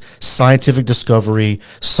place scientific discovery,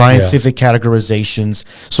 scientific categorizations.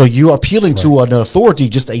 So you're appealing to an authority,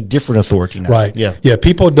 just a different authority now. Right. Yeah. Yeah.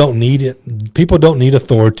 People don't need it. People don't need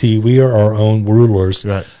authority. We are our own rulers.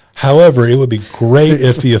 Right. However, it would be great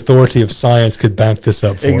if the authority of science could back this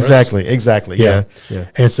up for us. Exactly. Yeah.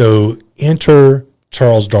 And so enter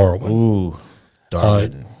Charles Darwin. Ooh,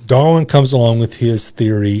 Darwin. Darwin comes along with his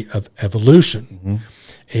theory of evolution.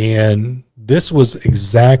 And this was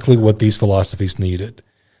exactly what these philosophies needed.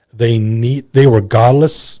 They were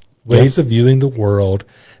godless ways of viewing the world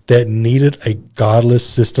that needed a godless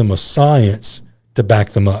system of science to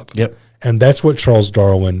back them up. Yep. And that's what Charles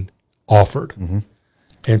Darwin offered.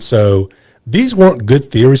 And so these weren't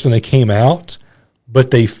good theories when they came out,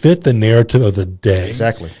 but they fit the narrative of the day.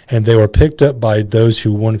 Exactly. And they were picked up by those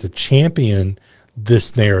who wanted to champion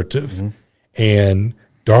this narrative. And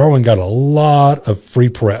Darwin got a lot of free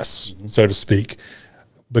press, so to speak,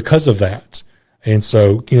 because of that. And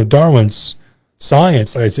so, Darwin's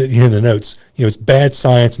science, like I said in the notes, it's bad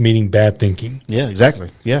science meeting bad thinking. Yeah,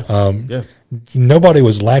 exactly. Yeah. Nobody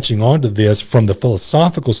was latching onto this from the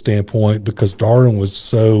philosophical standpoint because Darwin was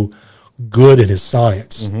so good in his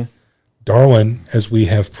science. Darwin, as we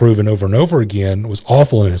have proven over and over again, was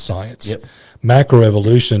awful in his science. Yep.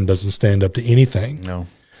 Macroevolution doesn't stand up to anything. No.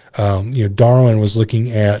 Darwin was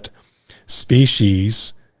looking at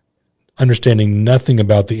species understanding nothing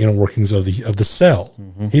about the inner workings of the cell.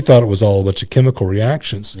 He thought it was all a bunch of chemical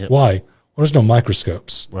reactions. Why? Well, there's no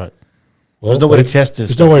microscopes. Right. Well, There's no way to test this.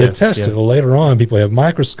 There's no way to test it. Well, later on, people have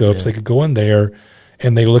microscopes. They could go in there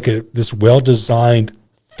and they look at this well-designed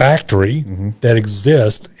factory that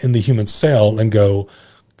exists in the human cell and go,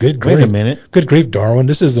 good grief. Wait a minute. Good grief, Darwin.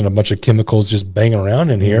 This isn't a bunch of chemicals just banging around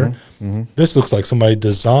in here. This looks like somebody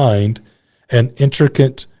designed an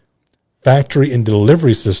intricate factory and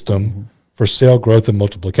delivery system for cell growth and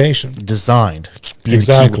multiplication. Designed.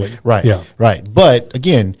 Exactly. Right. Yeah. Right. But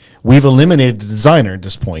again, we've eliminated the designer at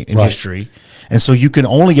this point in history. And so you can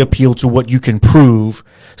only appeal to what you can prove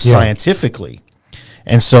scientifically.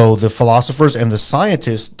 And so the philosophers and the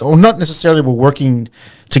scientists, or not necessarily were working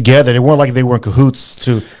together. They weren't like they were in cahoots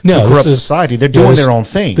to corrupt society. They're doing their own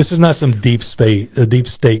thing. This is not some deep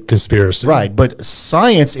state conspiracy. Right. But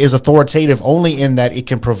science is authoritative only in that it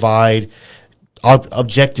can provide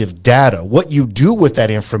objective data. What you do with that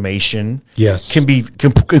information can be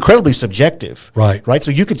incredibly subjective. Right. So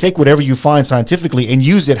you can take whatever you find scientifically and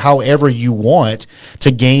use it however you want to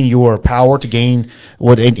gain your power, to gain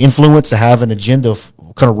what influence, to have an agenda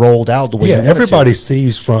kind of rolled out the way you want everybody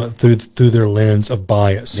sees through their lens of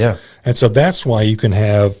bias. And so that's why you can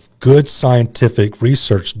have good scientific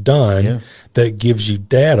research done that gives you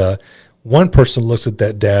data. One person looks at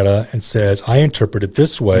that data and says, I interpret it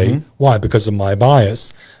this way. Why? Because of my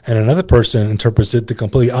bias. And another person interprets it the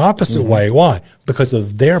complete opposite way. Why? Because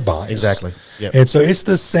of their bias. Exactly. And so it's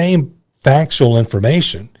the same factual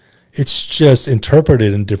information. It's just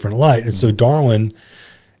interpreted in different light. And so Darwin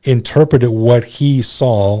interpreted what he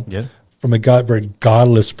saw from a very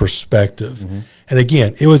godless perspective. And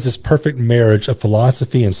again, it was this perfect marriage of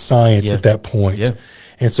philosophy and science at that point.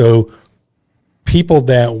 And so people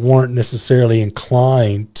that weren't necessarily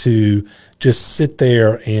inclined to just sit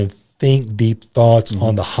there and think deep thoughts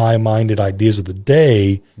on the high-minded ideas of the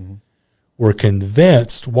day were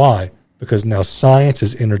convinced. Why? Because now science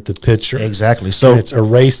has entered the picture. Exactly. So and it's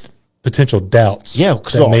erased potential doubts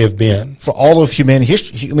that may have been. For all of human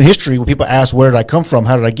history, when people ask, where did I come from?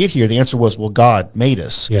 How did I get here? The answer was, well, God made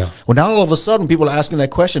us. Well, now all of a sudden, people are asking that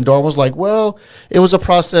question. Darwin was like, well, it was a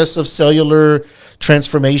process of cellular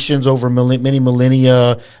transformations over many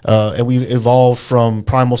millennia, and we've evolved from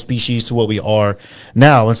primal species to what we are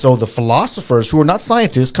now. And so the philosophers, who are not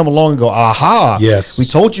scientists, come along and go, aha, we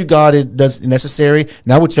told you God is necessary.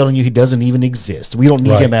 Now we're telling you he doesn't even exist. We don't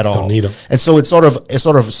need him at all. Don't need him. And so it sort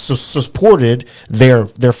of supported their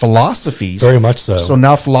philosophies. Very much so. So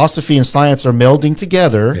now philosophy and science are melding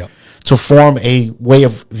together to form a way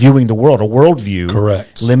of viewing the world, a worldview.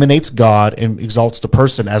 Correct. Eliminates God and exalts the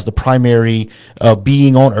person as the primary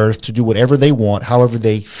being on earth to do whatever they want, however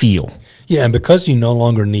they feel. Yeah, and because you no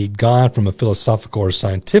longer need God from a philosophical or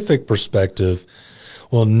scientific perspective,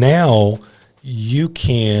 well, now you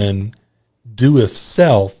can do with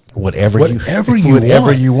self whatever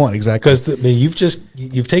you want. Exactly. Because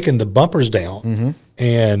you've taken the bumpers down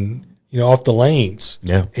and off the lanes.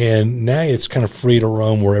 And now it's kind of free to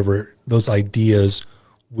roam wherever those ideas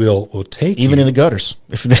will take even you. In the gutters.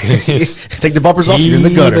 If they take the bumpers off, you're in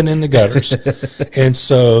the gutter. Even in the gutters. And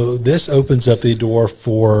so this opens up the door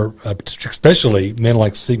for especially men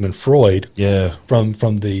like Sigmund Freud from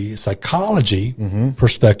the psychology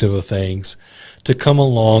perspective of things to come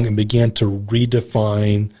along and begin to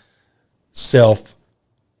redefine self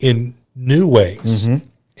in new ways.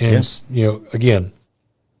 And again,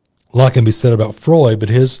 a lot can be said about Freud, but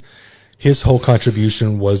his whole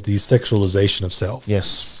contribution was the sexualization of self.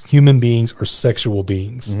 Human beings are sexual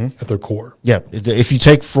beings at their core. If you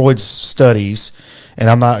take Freud's studies, and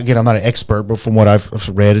I'm not an expert, but from what I've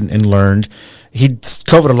read and learned, he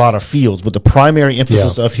covered a lot of fields, but the primary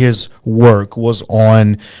emphasis of his work was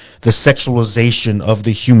on the sexualization of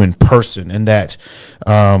the human person, and that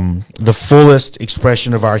the fullest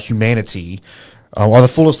expression of our humanity, or the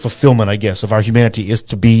fullest fulfillment, I guess, of our humanity is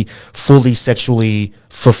to be fully sexually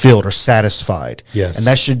fulfilled or satisfied. And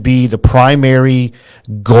that should be the primary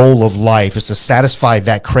goal of life, is to satisfy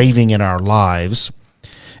that craving in our lives.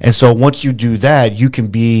 And so once you do that, you can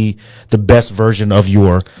be the best version of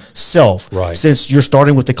yourself. Since you're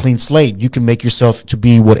starting with a clean slate, you can make yourself to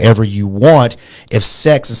be whatever you want. If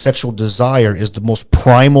sex and sexual desire is the most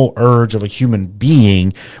primal urge of a human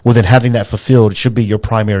being, well, then having that fulfilled, it should be your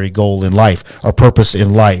primary goal in life, or purpose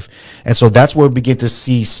in life. And so that's where we begin to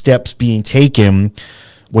see steps being taken,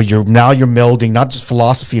 where you're melding not just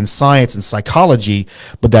philosophy and science and psychology,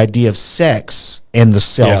 but the idea of sex and the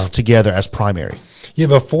self together as primary.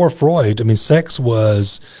 Before Freud, sex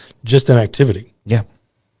was just an activity.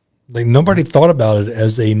 Like nobody thought about it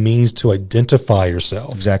as a means to identify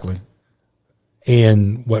yourself. Exactly.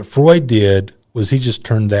 And what Freud did was he just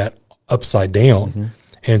turned that upside down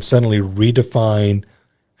and suddenly redefined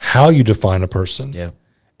how you define a person. Yeah.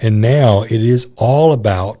 And now it is all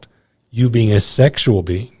about you being a sexual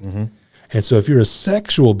being. And so if you're a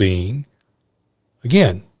sexual being,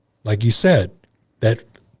 again, like you said, that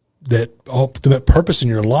ultimate purpose in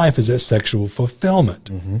your life is that sexual fulfillment.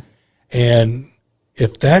 And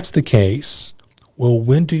if that's the case, well,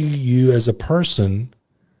 when do you as a person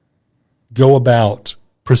go about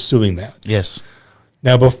pursuing that? Yes.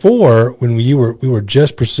 Now, before, when we were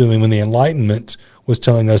just pursuing, when the Enlightenment was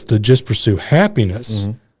telling us to just pursue happiness,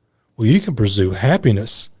 well, you can pursue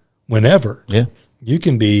happiness whenever. Yeah. You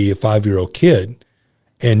can be a 5-year-old kid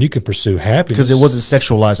and you can pursue happiness. Because it wasn't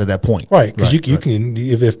sexualized at that point. Right. Because you can,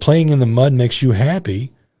 if playing in the mud makes you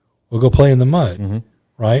happy, well, go play in the mud.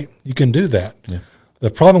 Right? You can do that. Yeah.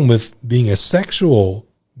 The problem with being a sexual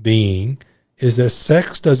being is that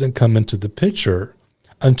sex doesn't come into the picture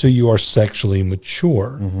until you are sexually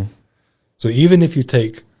mature. So even if you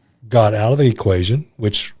take God out of the equation,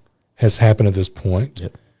 which has happened at this point,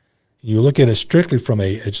 you look at it strictly from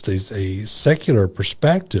a secular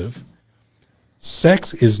perspective,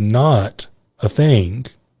 sex is not a thing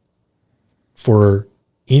for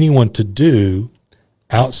anyone to do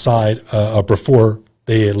outside or before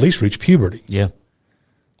they at least reach puberty. Yeah.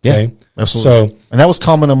 Yeah. Okay? Absolutely. So, and that was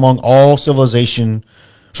common among all civilization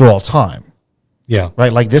through all time. yeah.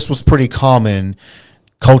 Right? Like this was pretty common.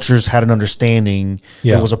 Cultures had an understanding.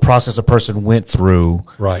 Yeah. It was a process a person went through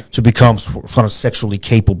Right. to become kind of sexually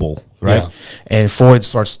capable. Right. Yeah. And Freud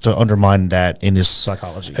starts to undermine that in his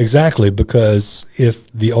psychology. Exactly, because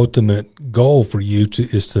if the ultimate goal for you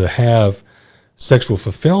is to have sexual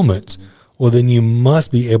fulfillment, well, then you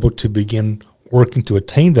must be able to begin working to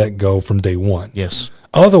attain that goal from day one. Yes.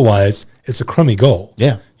 Otherwise, it's a crummy goal.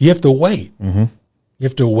 Yeah. You have to wait. You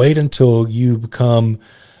have to wait until you become,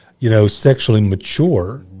 sexually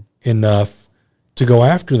mature enough to go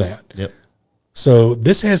after that. Yep. So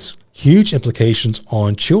this has huge implications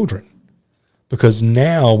on children, because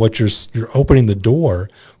now what you're opening the door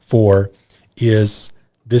for is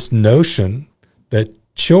this notion that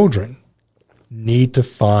children need to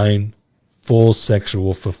find full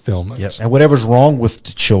sexual fulfillment. Yes. And whatever's wrong with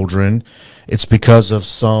the children, it's because of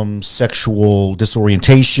some sexual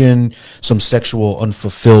disorientation, some sexual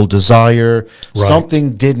unfulfilled desire. Right.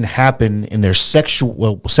 Something didn't happen in their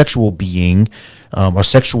sexual being or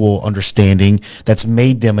sexual understanding that's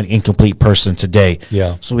made them an incomplete person today.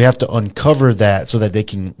 Yeah. So we have to uncover that so that they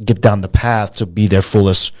can get down the path to be their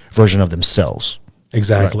fullest version of themselves.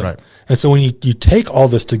 Exactly. Right. And so when you take all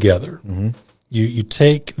this together, you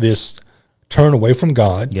take this turn away from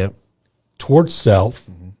God Yep. towards self,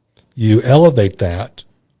 you elevate that,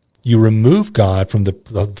 you remove God from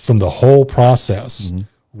the whole process,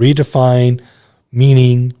 redefine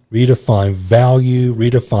meaning, redefine value,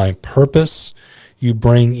 redefine purpose. You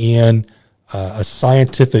bring in a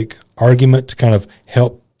scientific argument to kind of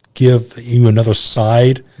help give you another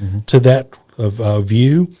side to that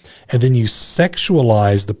view, and then you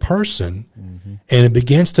sexualize the person, and it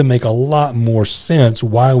begins to make a lot more sense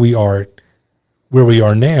why we are where we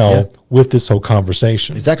are now with this whole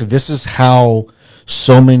conversation. Exactly. This is how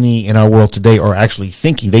so many in our world today are actually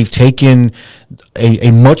thinking. They've taken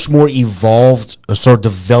a much more evolved, sort of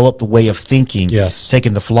developed way of thinking. Yes.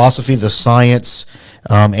 Taken the philosophy, the science,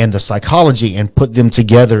 and the psychology, and put them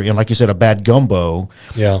together in, like you said, a bad gumbo.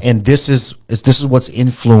 Yeah. And this is what's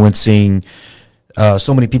influencing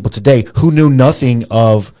so many people today who knew nothing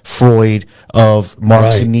of Freud, of Marx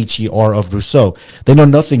Right. and Nietzsche, or of Rousseau. They know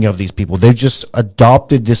nothing of these people. They've just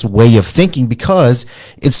adopted this way of thinking because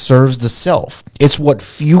it serves the self. It's what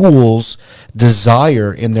fuels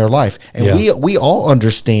desire in their life. And we all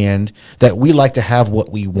understand that we like to have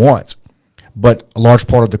what we want. But a large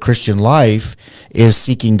part of the Christian life is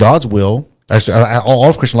seeking God's will. Actually, all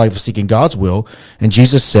of Christian life is seeking God's will. And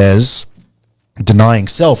Jesus says, denying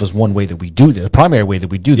self is one way that we do this. The primary way that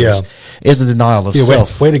we do this is the denial of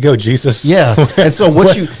self. Way to go, Jesus. Yeah. And so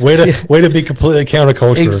what way to be completely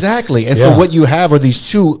counterculture. Exactly. And so what you have are these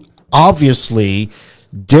two obviously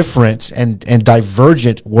different and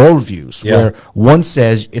divergent worldviews, where one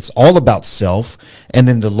says it's all about self, and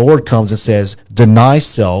then the Lord comes and says deny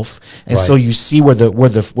self, and so you see where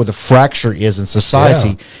the fracture is in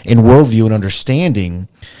society in worldview and understanding.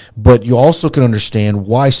 But you also can understand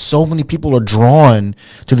why so many people are drawn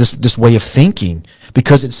to this way of thinking,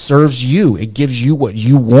 because it serves you. It gives you what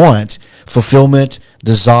you want: fulfillment,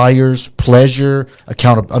 desires, pleasure,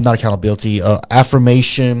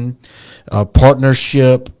 affirmation,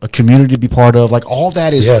 partnership, a community to be part of. Like all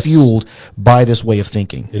that is fueled by this way of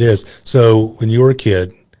thinking. It is. So when you were a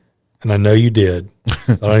kid and I know you did.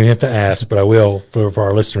 I don't even have to ask, but I will for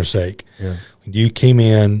our listeners' sake. Yeah. When you came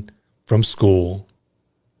in from school,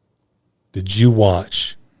 did you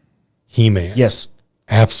watch He-Man? Yes.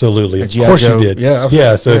 Absolutely. Of G.I. course Joe. you did. Yeah.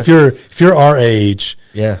 Yeah. So if you're our age,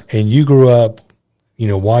 Yeah. and you grew up,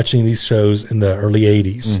 watching these shows in the early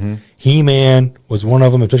 80s, He-Man was one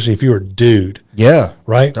of them, especially if you were a dude. Yeah.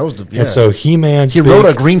 Right? That was the And so He-Man's He rode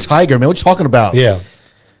a green tiger, man. What you talking about? Yeah.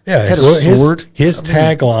 Yeah. Had a his sword. His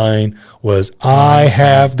tagline was, I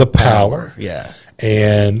have the power. Yeah.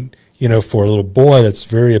 And, for a little boy, that's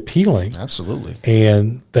very appealing. Absolutely.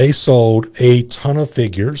 And they sold a ton of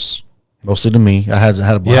figures. Mostly to me. I had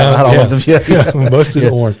all of them. Yeah. Mostly to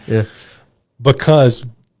Oren. Yeah. Because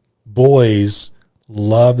boys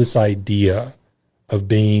love this idea of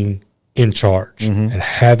being in charge and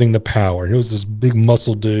having the power. And it was this big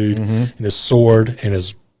muscle dude and his sword and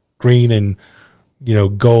his green and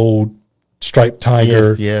gold striped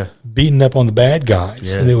tiger beating up on the bad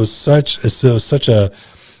guys. And it was such a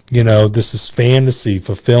this is fantasy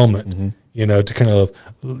fulfillment, to kind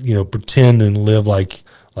of pretend and live like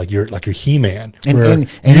you're He-Man, and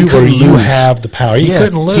you have the power. He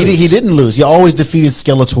couldn't lose. He didn't lose. He always defeated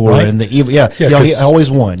Skeletor Right? and the evil. He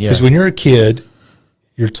always won. Yeah, because when you're a kid,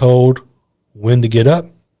 you're told when to get up,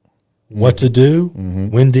 what to do,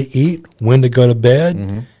 when to eat, when to go to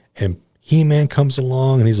bed, and He-Man comes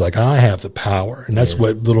along and he's like, I have the power, and that's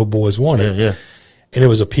what little boys wanted. And it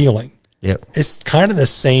was appealing. Yep. It's kind of the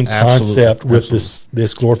same concept with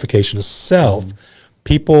this glorification of self.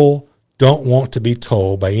 People don't want to be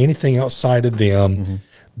told by anything outside of them,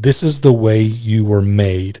 this is the way you were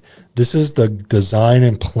made. This is the design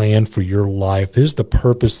and plan for your life. This is the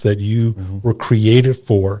purpose that you were created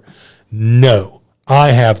for. No,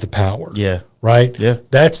 I have the power. Yeah. Right? Yeah.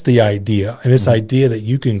 That's the idea. And it's idea that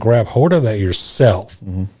you can grab hold of that yourself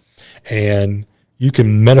and you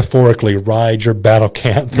can metaphorically ride your battle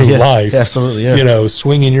camp through life. Absolutely. Yeah.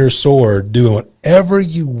 Swinging your sword, doing whatever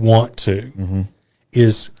you want to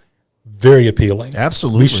is very appealing.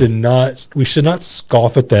 Absolutely. We should not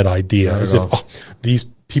scoff at that idea as if these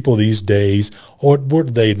people these days, or what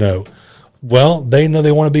do they know? Well, they know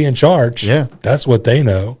they want to be in charge. Yeah. That's what they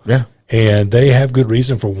know. Yeah. And they have good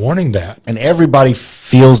reason for wanting that. And everybody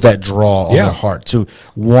feels that draw on their heart to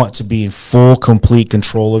want to be in full, complete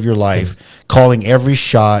control of your life, calling every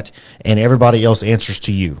shot, and everybody else answers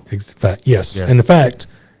to you. In fact, yes. And in fact,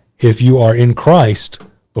 if you are in Christ,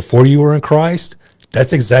 before you were in Christ,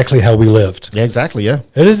 that's exactly how we lived. Yeah, exactly. Yeah.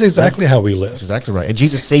 It is exactly how we live. That's exactly right. And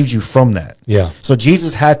Jesus saved you from that. Yeah. So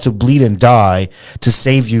Jesus had to bleed and die to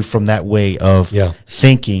save you from that way of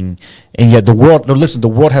thinking. And yet the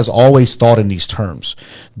world has always thought in these terms.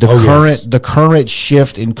 The current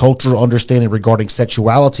shift in cultural understanding regarding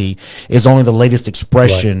sexuality is only the latest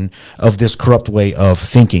expression of this corrupt way of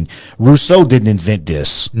thinking. Rousseau didn't invent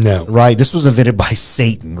this. No. Right? This was invented by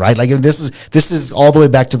Satan, right? Like this is all the way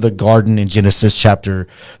back to the garden in Genesis chapter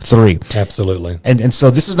 3. Absolutely. And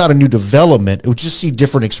so this is not a new development. We just see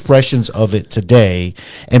different expressions of it today.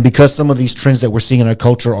 And because some of these trends that we're seeing in our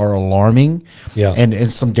culture are alarming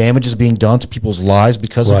and some damage is being done to people's lives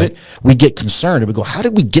because of it, we get concerned and we go, how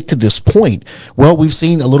did we get to this point? Well, we've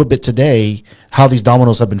seen a little bit today how these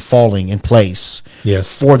dominoes have been falling in place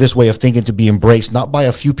for this way of thinking to be embraced, not by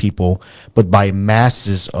a few people, but by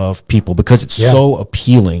masses of people, because it's so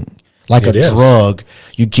appealing. Like a drug,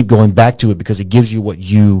 you keep going back to it because it gives you what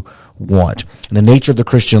you want. And the nature of the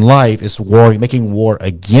Christian life is making war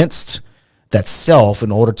against that self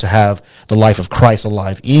in order to have the life of Christ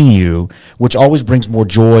alive in you, which always brings more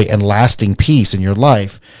joy and lasting peace in your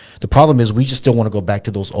life. The problem is we just still want to go back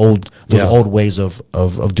to those old ways of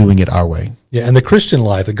doing it our way. Yeah, and the Christian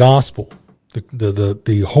life, the gospel,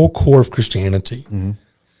 the whole core of Christianity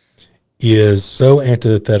is so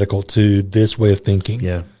antithetical to this way of thinking.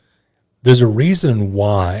 Yeah. There's a reason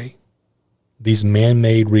why these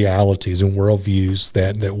man-made realities and worldviews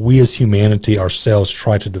that we as humanity ourselves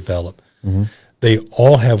try to develop, they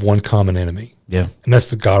all have one common enemy. Yeah. And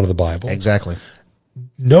that's the God of the Bible. Exactly.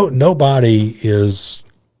 Nobody is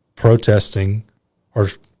protesting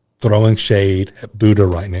or throwing shade at Buddha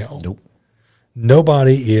right now. Nope.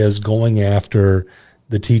 Nobody is going after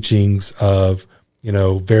the teachings of,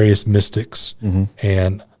 various mystics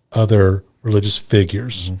and other religious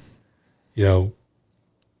figures. People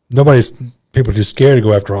are just scared to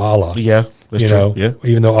go after Allah. Yeah. That's true. Yeah.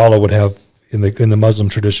 Even though Allah would have in the Muslim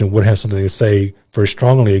tradition would have something to say very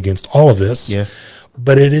strongly against all of this. Yeah.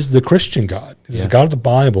 But it is the Christian God. It's the God of the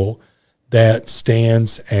Bible that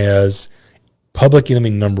stands as public enemy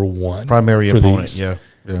number one. Primary for opponent. these. Yeah.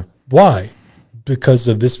 Yeah. Why? Because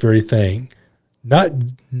of this very thing. Not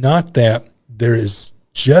that there is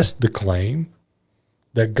just the claim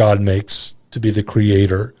that God makes to be the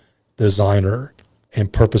creator, designer,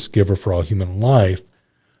 and purpose giver for all human life,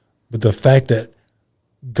 but the fact that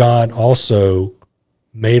God also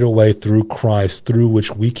made a way through Christ through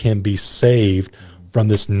which we can be saved from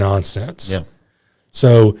this nonsense. Yeah.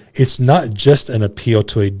 So it's not just an appeal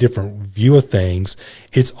to a different view of things.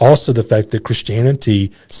 It's also the fact that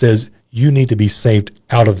Christianity says you need to be saved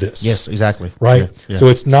out of this. Yes, exactly. Right? Yeah, yeah. So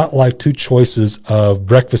it's not like two choices of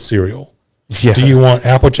breakfast cereal. Yeah. Do you want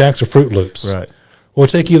Apple Jacks or Fruit Loops? Right. Well,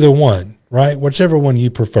 take either one, right? Whichever one you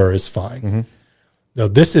prefer is fine. Mm-hmm. Now,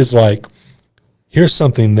 this is like, here's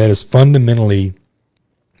something that is fundamentally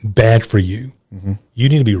bad for you. Mm-hmm. You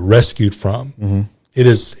need to be rescued from. Mm-hmm. It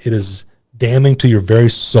is damning to your very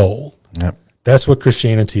soul. Yep. That's what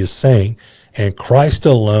Christianity is saying, and Christ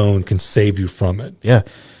alone can save you from it. Yeah.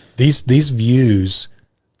 These views,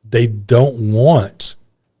 they don't want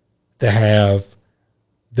to have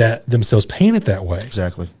that themselves painted that way.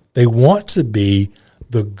 Exactly. They want to be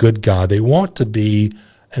the good God. They want to be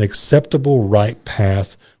an acceptable right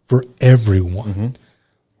path for everyone.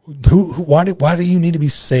 Mm-hmm. Why do you need to be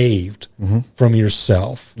saved from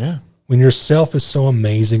yourself? Yeah. When yourself is so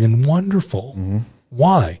amazing and wonderful. Mm-hmm.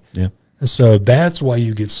 Why? Yeah. And so that's why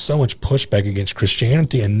you get so much pushback against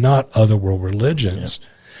Christianity and not other world religions,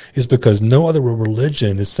 is because no other world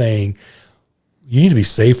religion is saying you need to be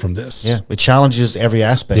saved from this. Yeah. It challenges every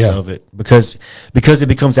aspect of it because it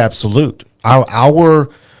becomes absolute. Our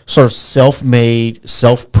sort of self-made,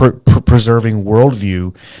 self-preserving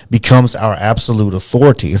worldview becomes our absolute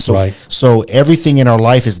authority. And so, so everything in our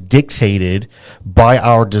life is dictated by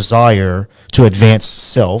our desire to advance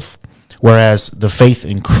self, whereas the faith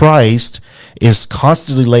in Christ is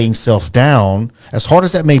constantly laying self down, as hard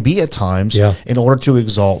as that may be at times, in order to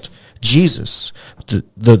exalt Jesus.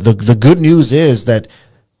 The good news is that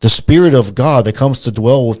the Spirit of God that comes to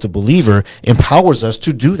dwell with the believer empowers us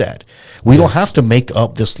to do that. We don't have to make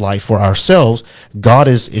up this life for ourselves. God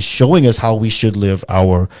is showing us how we should live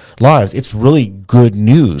our lives. It's really good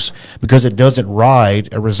news because it doesn't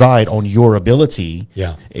reside on your ability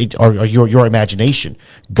or your imagination.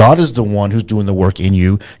 God is the one who's doing the work in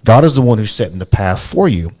you. God is the one who's setting the path for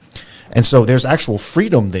you. And so there's actual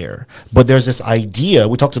freedom there, but there's this idea,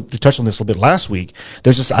 we touched on this a little bit last week,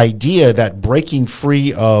 there's this idea that breaking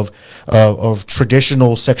free of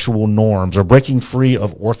traditional sexual norms or breaking free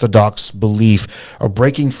of orthodox belief or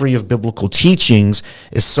breaking free of biblical teachings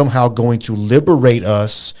is somehow going to liberate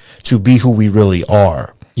us to be who we really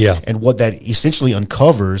are. Yeah. And what that essentially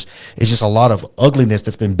uncovers is just a lot of ugliness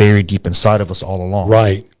that's been buried deep inside of us all along.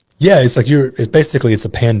 Right. Yeah, it's like it's a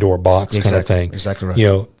Pandora box kind of thing. Exactly right. You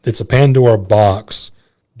know, it's a Pandora box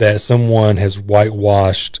that someone has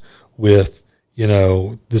whitewashed with, you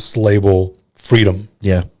know, this label freedom.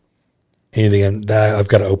 Yeah. And I've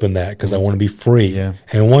got to open that because I want to be free. Yeah.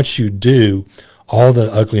 And once you do, all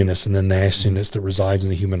the ugliness and the nastiness that resides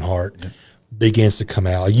in the human heart begins to come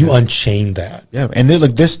out. You unchain that. Yeah. And then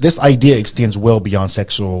like this idea extends well beyond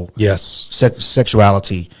sexuality.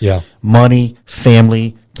 Yeah. Money,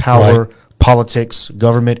 family, power, politics,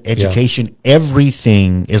 government, education,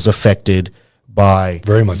 everything is affected by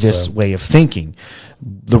this way of thinking.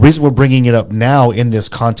 The reason we're bringing it up now in this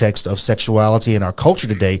context of sexuality in our culture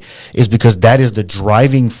today is because that is the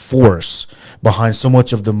driving force behind so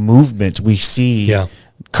much of the movement we see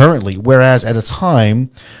currently. Whereas at a time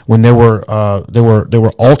when there were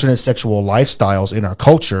alternate sexual lifestyles in our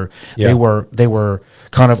culture, they were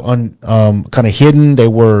kind of hidden.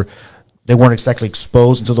 They weren't exactly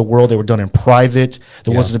exposed into the world. They were done in private.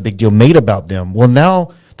 There wasn't a big deal made about them. Well,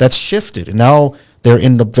 now that's shifted, and now they're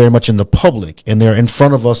very much in the public, and they're in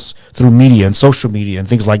front of us through media and social media and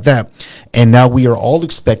things like that. And now we are all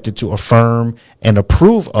expected to affirm and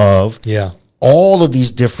approve of all of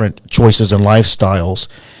these different choices and lifestyles.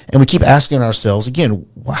 And we keep asking ourselves again,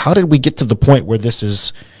 how did we get to the point where the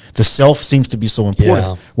self seems to be so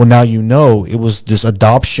important? Well, now you know it was this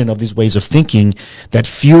adoption of these ways of thinking that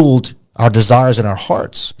fueled our desires in our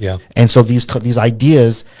hearts. And so these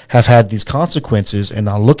ideas have had these consequences, and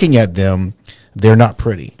now looking at them, they're not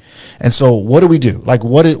pretty. And so what do we do? Like,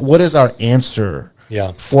 what is our answer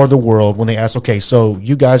for the world when they ask, okay, so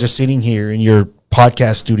you guys are sitting here in your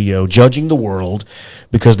podcast studio judging the world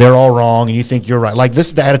because they're all wrong and you think you're right. Like, this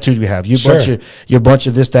is the attitude we have. You're a bunch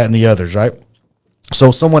of this, that, and the others, right?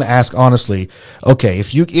 So someone asked honestly, okay,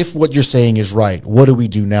 if what you're saying is right, what do we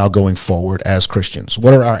do now going forward as Christians?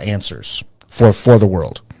 What are our answers for the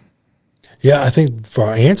world? Yeah, I think for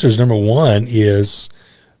our answers, number one is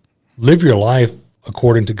live your life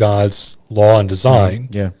according to God's law and design.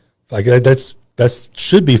 Yeah. Like that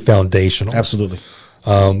should be foundational. Absolutely.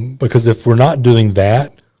 Because if we're not doing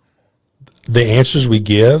that, the answers we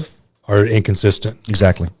give are inconsistent.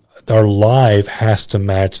 Exactly. Our life has to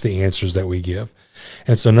match the answers that we give.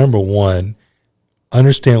 And so, number one,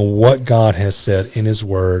 understand what God has said in his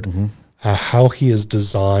word, how he has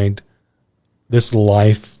designed this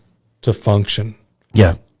life to function.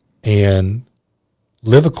 Yeah. And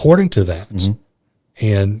live according to that.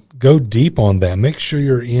 And go deep on that. Make sure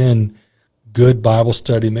you're in good Bible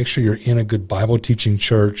study. Make sure you're in a good Bible teaching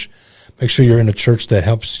church. Make sure you're in a church that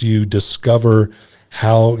helps you discover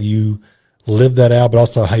how you live that out, but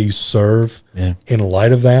also how you serve in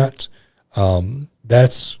light of that.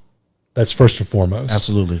 That's first and foremost.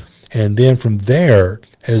 Absolutely. And then from there,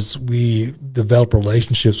 as we develop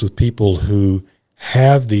relationships with people who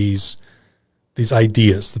have these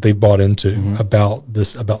ideas that they've bought into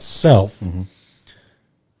about self,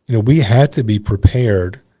 we had to be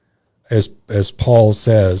prepared, as Paul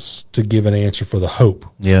says, to give an answer for the hope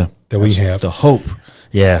that we have. The hope.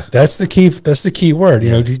 Yeah. That's the key. That's the key word.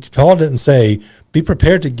 Paul didn't say, be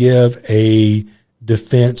prepared to give a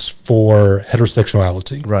defense for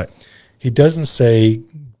heterosexuality. Right. He doesn't say,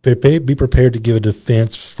 be prepared to give a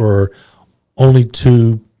defense for only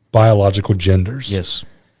two biological genders. Yes.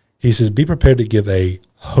 He says, be prepared to give a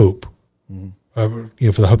hope, for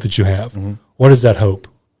the hope that you have. What is that hope?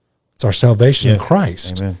 It's our salvation in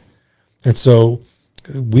Christ. Amen. And so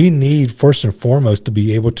we need, first and foremost, to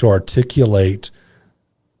be able to articulate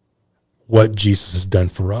what Jesus has done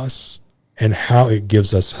for us and how it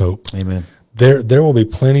gives us hope. Amen. There will be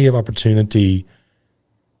plenty of opportunity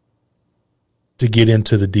to get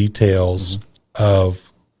into the details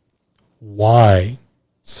of why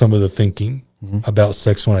some of the thinking about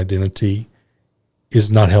sexual identity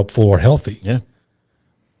is not helpful or healthy. Yeah.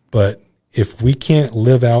 But if we can't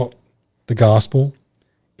live out the gospel,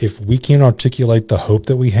 if we can't articulate the hope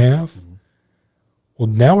that we have, well,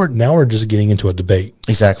 now we're just getting into a debate.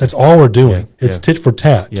 Exactly. That's all we're doing. Yeah. It's tit for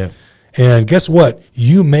tat. Yeah. And guess what?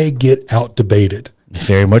 You may get out debated.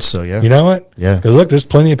 Very much so, yeah. You know what? Yeah. Because look, there's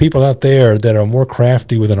plenty of people out there that are more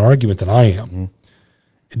crafty with an argument than I am.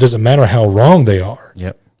 It doesn't matter how wrong they are.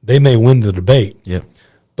 Yep. They may win the debate. Yep.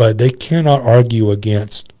 But they cannot argue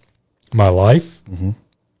against my life.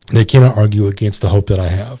 They cannot argue against the hope that I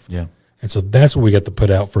have. Yeah. And so that's what we got to put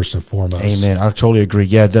out first and foremost. Amen. I totally agree.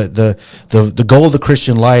 Yeah, the goal of the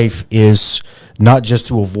Christian life is not just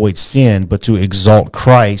to avoid sin, but to exalt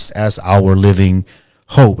Christ as our living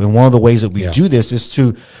hope. And one of the ways that we do this is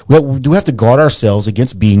we do have to guard ourselves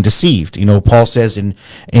against being deceived. Paul says in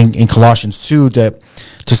Colossians 2 that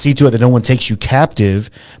to see to it that no one takes you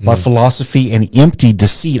captive by philosophy and empty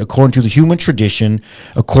deceit, according to the human tradition,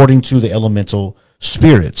 according to the elemental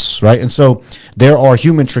spirits, right? And so there are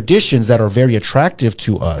human traditions that are very attractive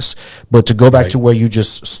to us. But to go back to where you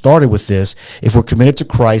just started with this, if we're committed to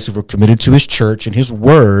Christ, if we're committed to his church and his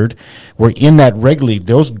word, we're in that regularly.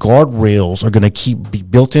 Those guardrails are going to be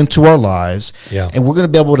built into our lives. Yeah. And we're going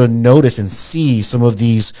to be able to notice and see some of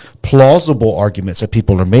these plausible arguments that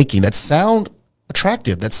people are making that sound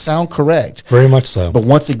attractive, that sound correct. Very much so. But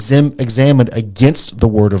once examined against the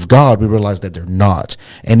word of God, we realize that they're not.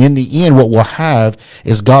 And in the end, what we'll have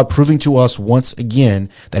is God proving to us once again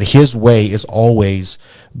that his way is always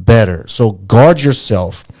better. So guard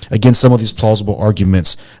yourself against some of these plausible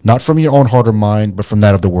arguments, not from your own heart or mind, but from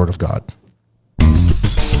that of the word of God.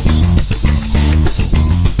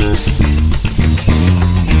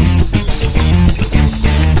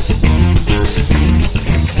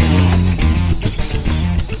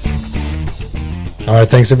 All right,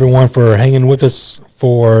 thanks everyone for hanging with us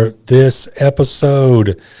for this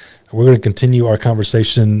episode. We're going to continue our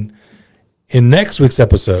conversation in next week's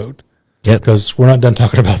episode. Because we're not done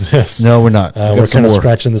talking about this. No, we're not. We're kind of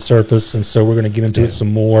scratching the surface, and so we're going to get into it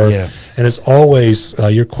some more. Yeah. And as always,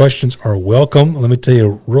 your questions are welcome. Let me tell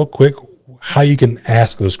you real quick how you can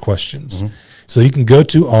ask those questions. So you can go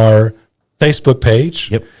to our Facebook page,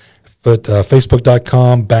 but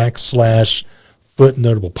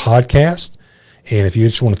facebook.com/Footnotable Podcast. And if you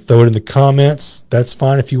just want to throw it in the comments, that's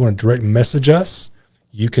fine. If you want to direct message us,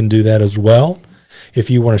 you can do that as well. If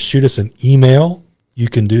you want to shoot us an email, you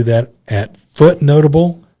can do that at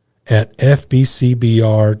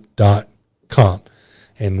footnotable@fbcbr.com.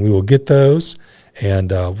 And we will get those.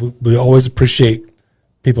 And we always appreciate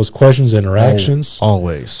people's questions and interactions.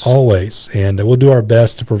 Always. And we'll do our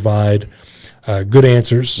best to provide good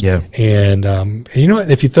answers. Yeah. And you know what?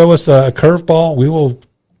 If you throw us a curveball, we will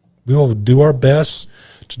do our best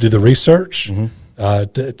to do the research,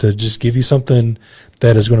 to just give you something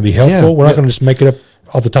that is going to be helpful. Yeah, We're not going to just make it up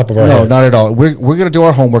off the top of our heads. No, not at all. We're going to do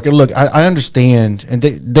our homework. And look, I understand, and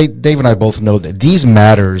Dave and I both know that these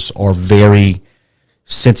matters are very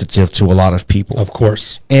sensitive to a lot of people, Of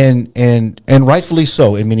course. and rightfully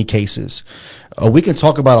so in many cases. We can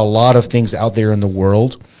talk about a lot of things out there in the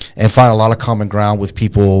world and find a lot of common ground with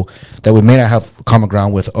people that we may not have common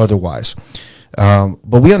ground with otherwise.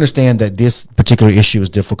 But we understand that this particular issue is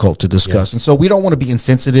difficult to discuss. And so we don't want to be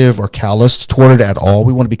insensitive or calloused toward it at all.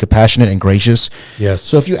 We want to be compassionate and gracious. Yes.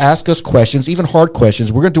 So if you ask us questions, even hard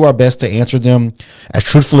questions, we're going to do our best to answer them as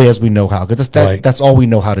truthfully as we know how, because that's all we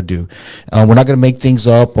know how to do. We're not going to make things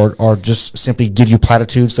up or just simply give you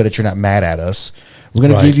platitudes so that you're not mad at us. We're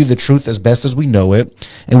going to give you the truth as best as we know it,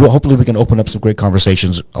 and hopefully we can open up some great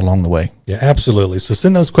conversations along the way. Yeah, absolutely. So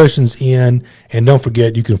send those questions in, and don't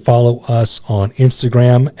forget you can follow us on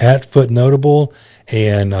Instagram at Footnotable,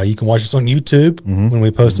 and you can watch us on YouTube when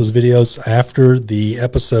we post those videos after the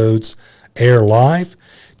episodes air live.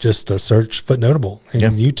 Just search Footnotable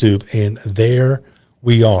in YouTube, and there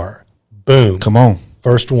we are. Boom. Come on.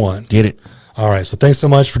 First one. Get it. All right. So thanks so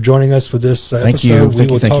much for joining us for this episode. Thank you. We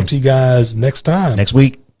will talk to you guys next time. Next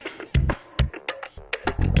week.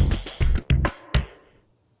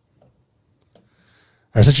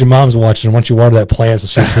 All right, since your mom's watching, why don't you water that plant so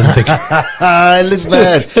she doesn't think It looks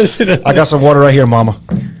bad. I got some water right here, Mama.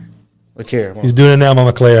 Look here. he's doing it now,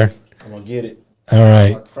 Mama Claire. I'm going to get it. All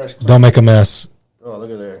right. Don't make a mess. Oh,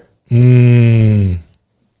 look at there. Mmm.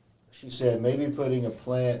 She said maybe putting a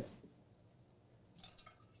plant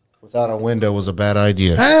without a window was a bad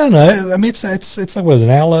idea. I don't know. I mean, it's like, what is it, an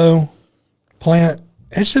aloe plant?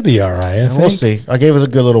 It should be all right. We'll see. I gave it a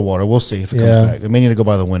good little water. We'll see if it comes back. It may need to go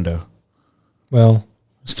by the window. Well,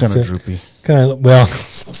 it's kind of droopy.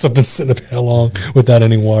 Something sitting up how long without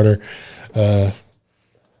any water. Oh,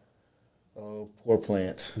 poor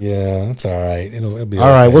plant. Yeah, that's all right. It'll be all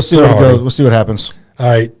right. We'll see what goes. We'll see what happens. All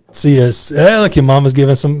right. See us. Hey, look, your mama's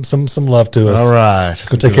giving some love to us. All right.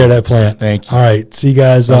 Go take care of that plant. Thank you. All right. See you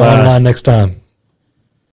guys online next time.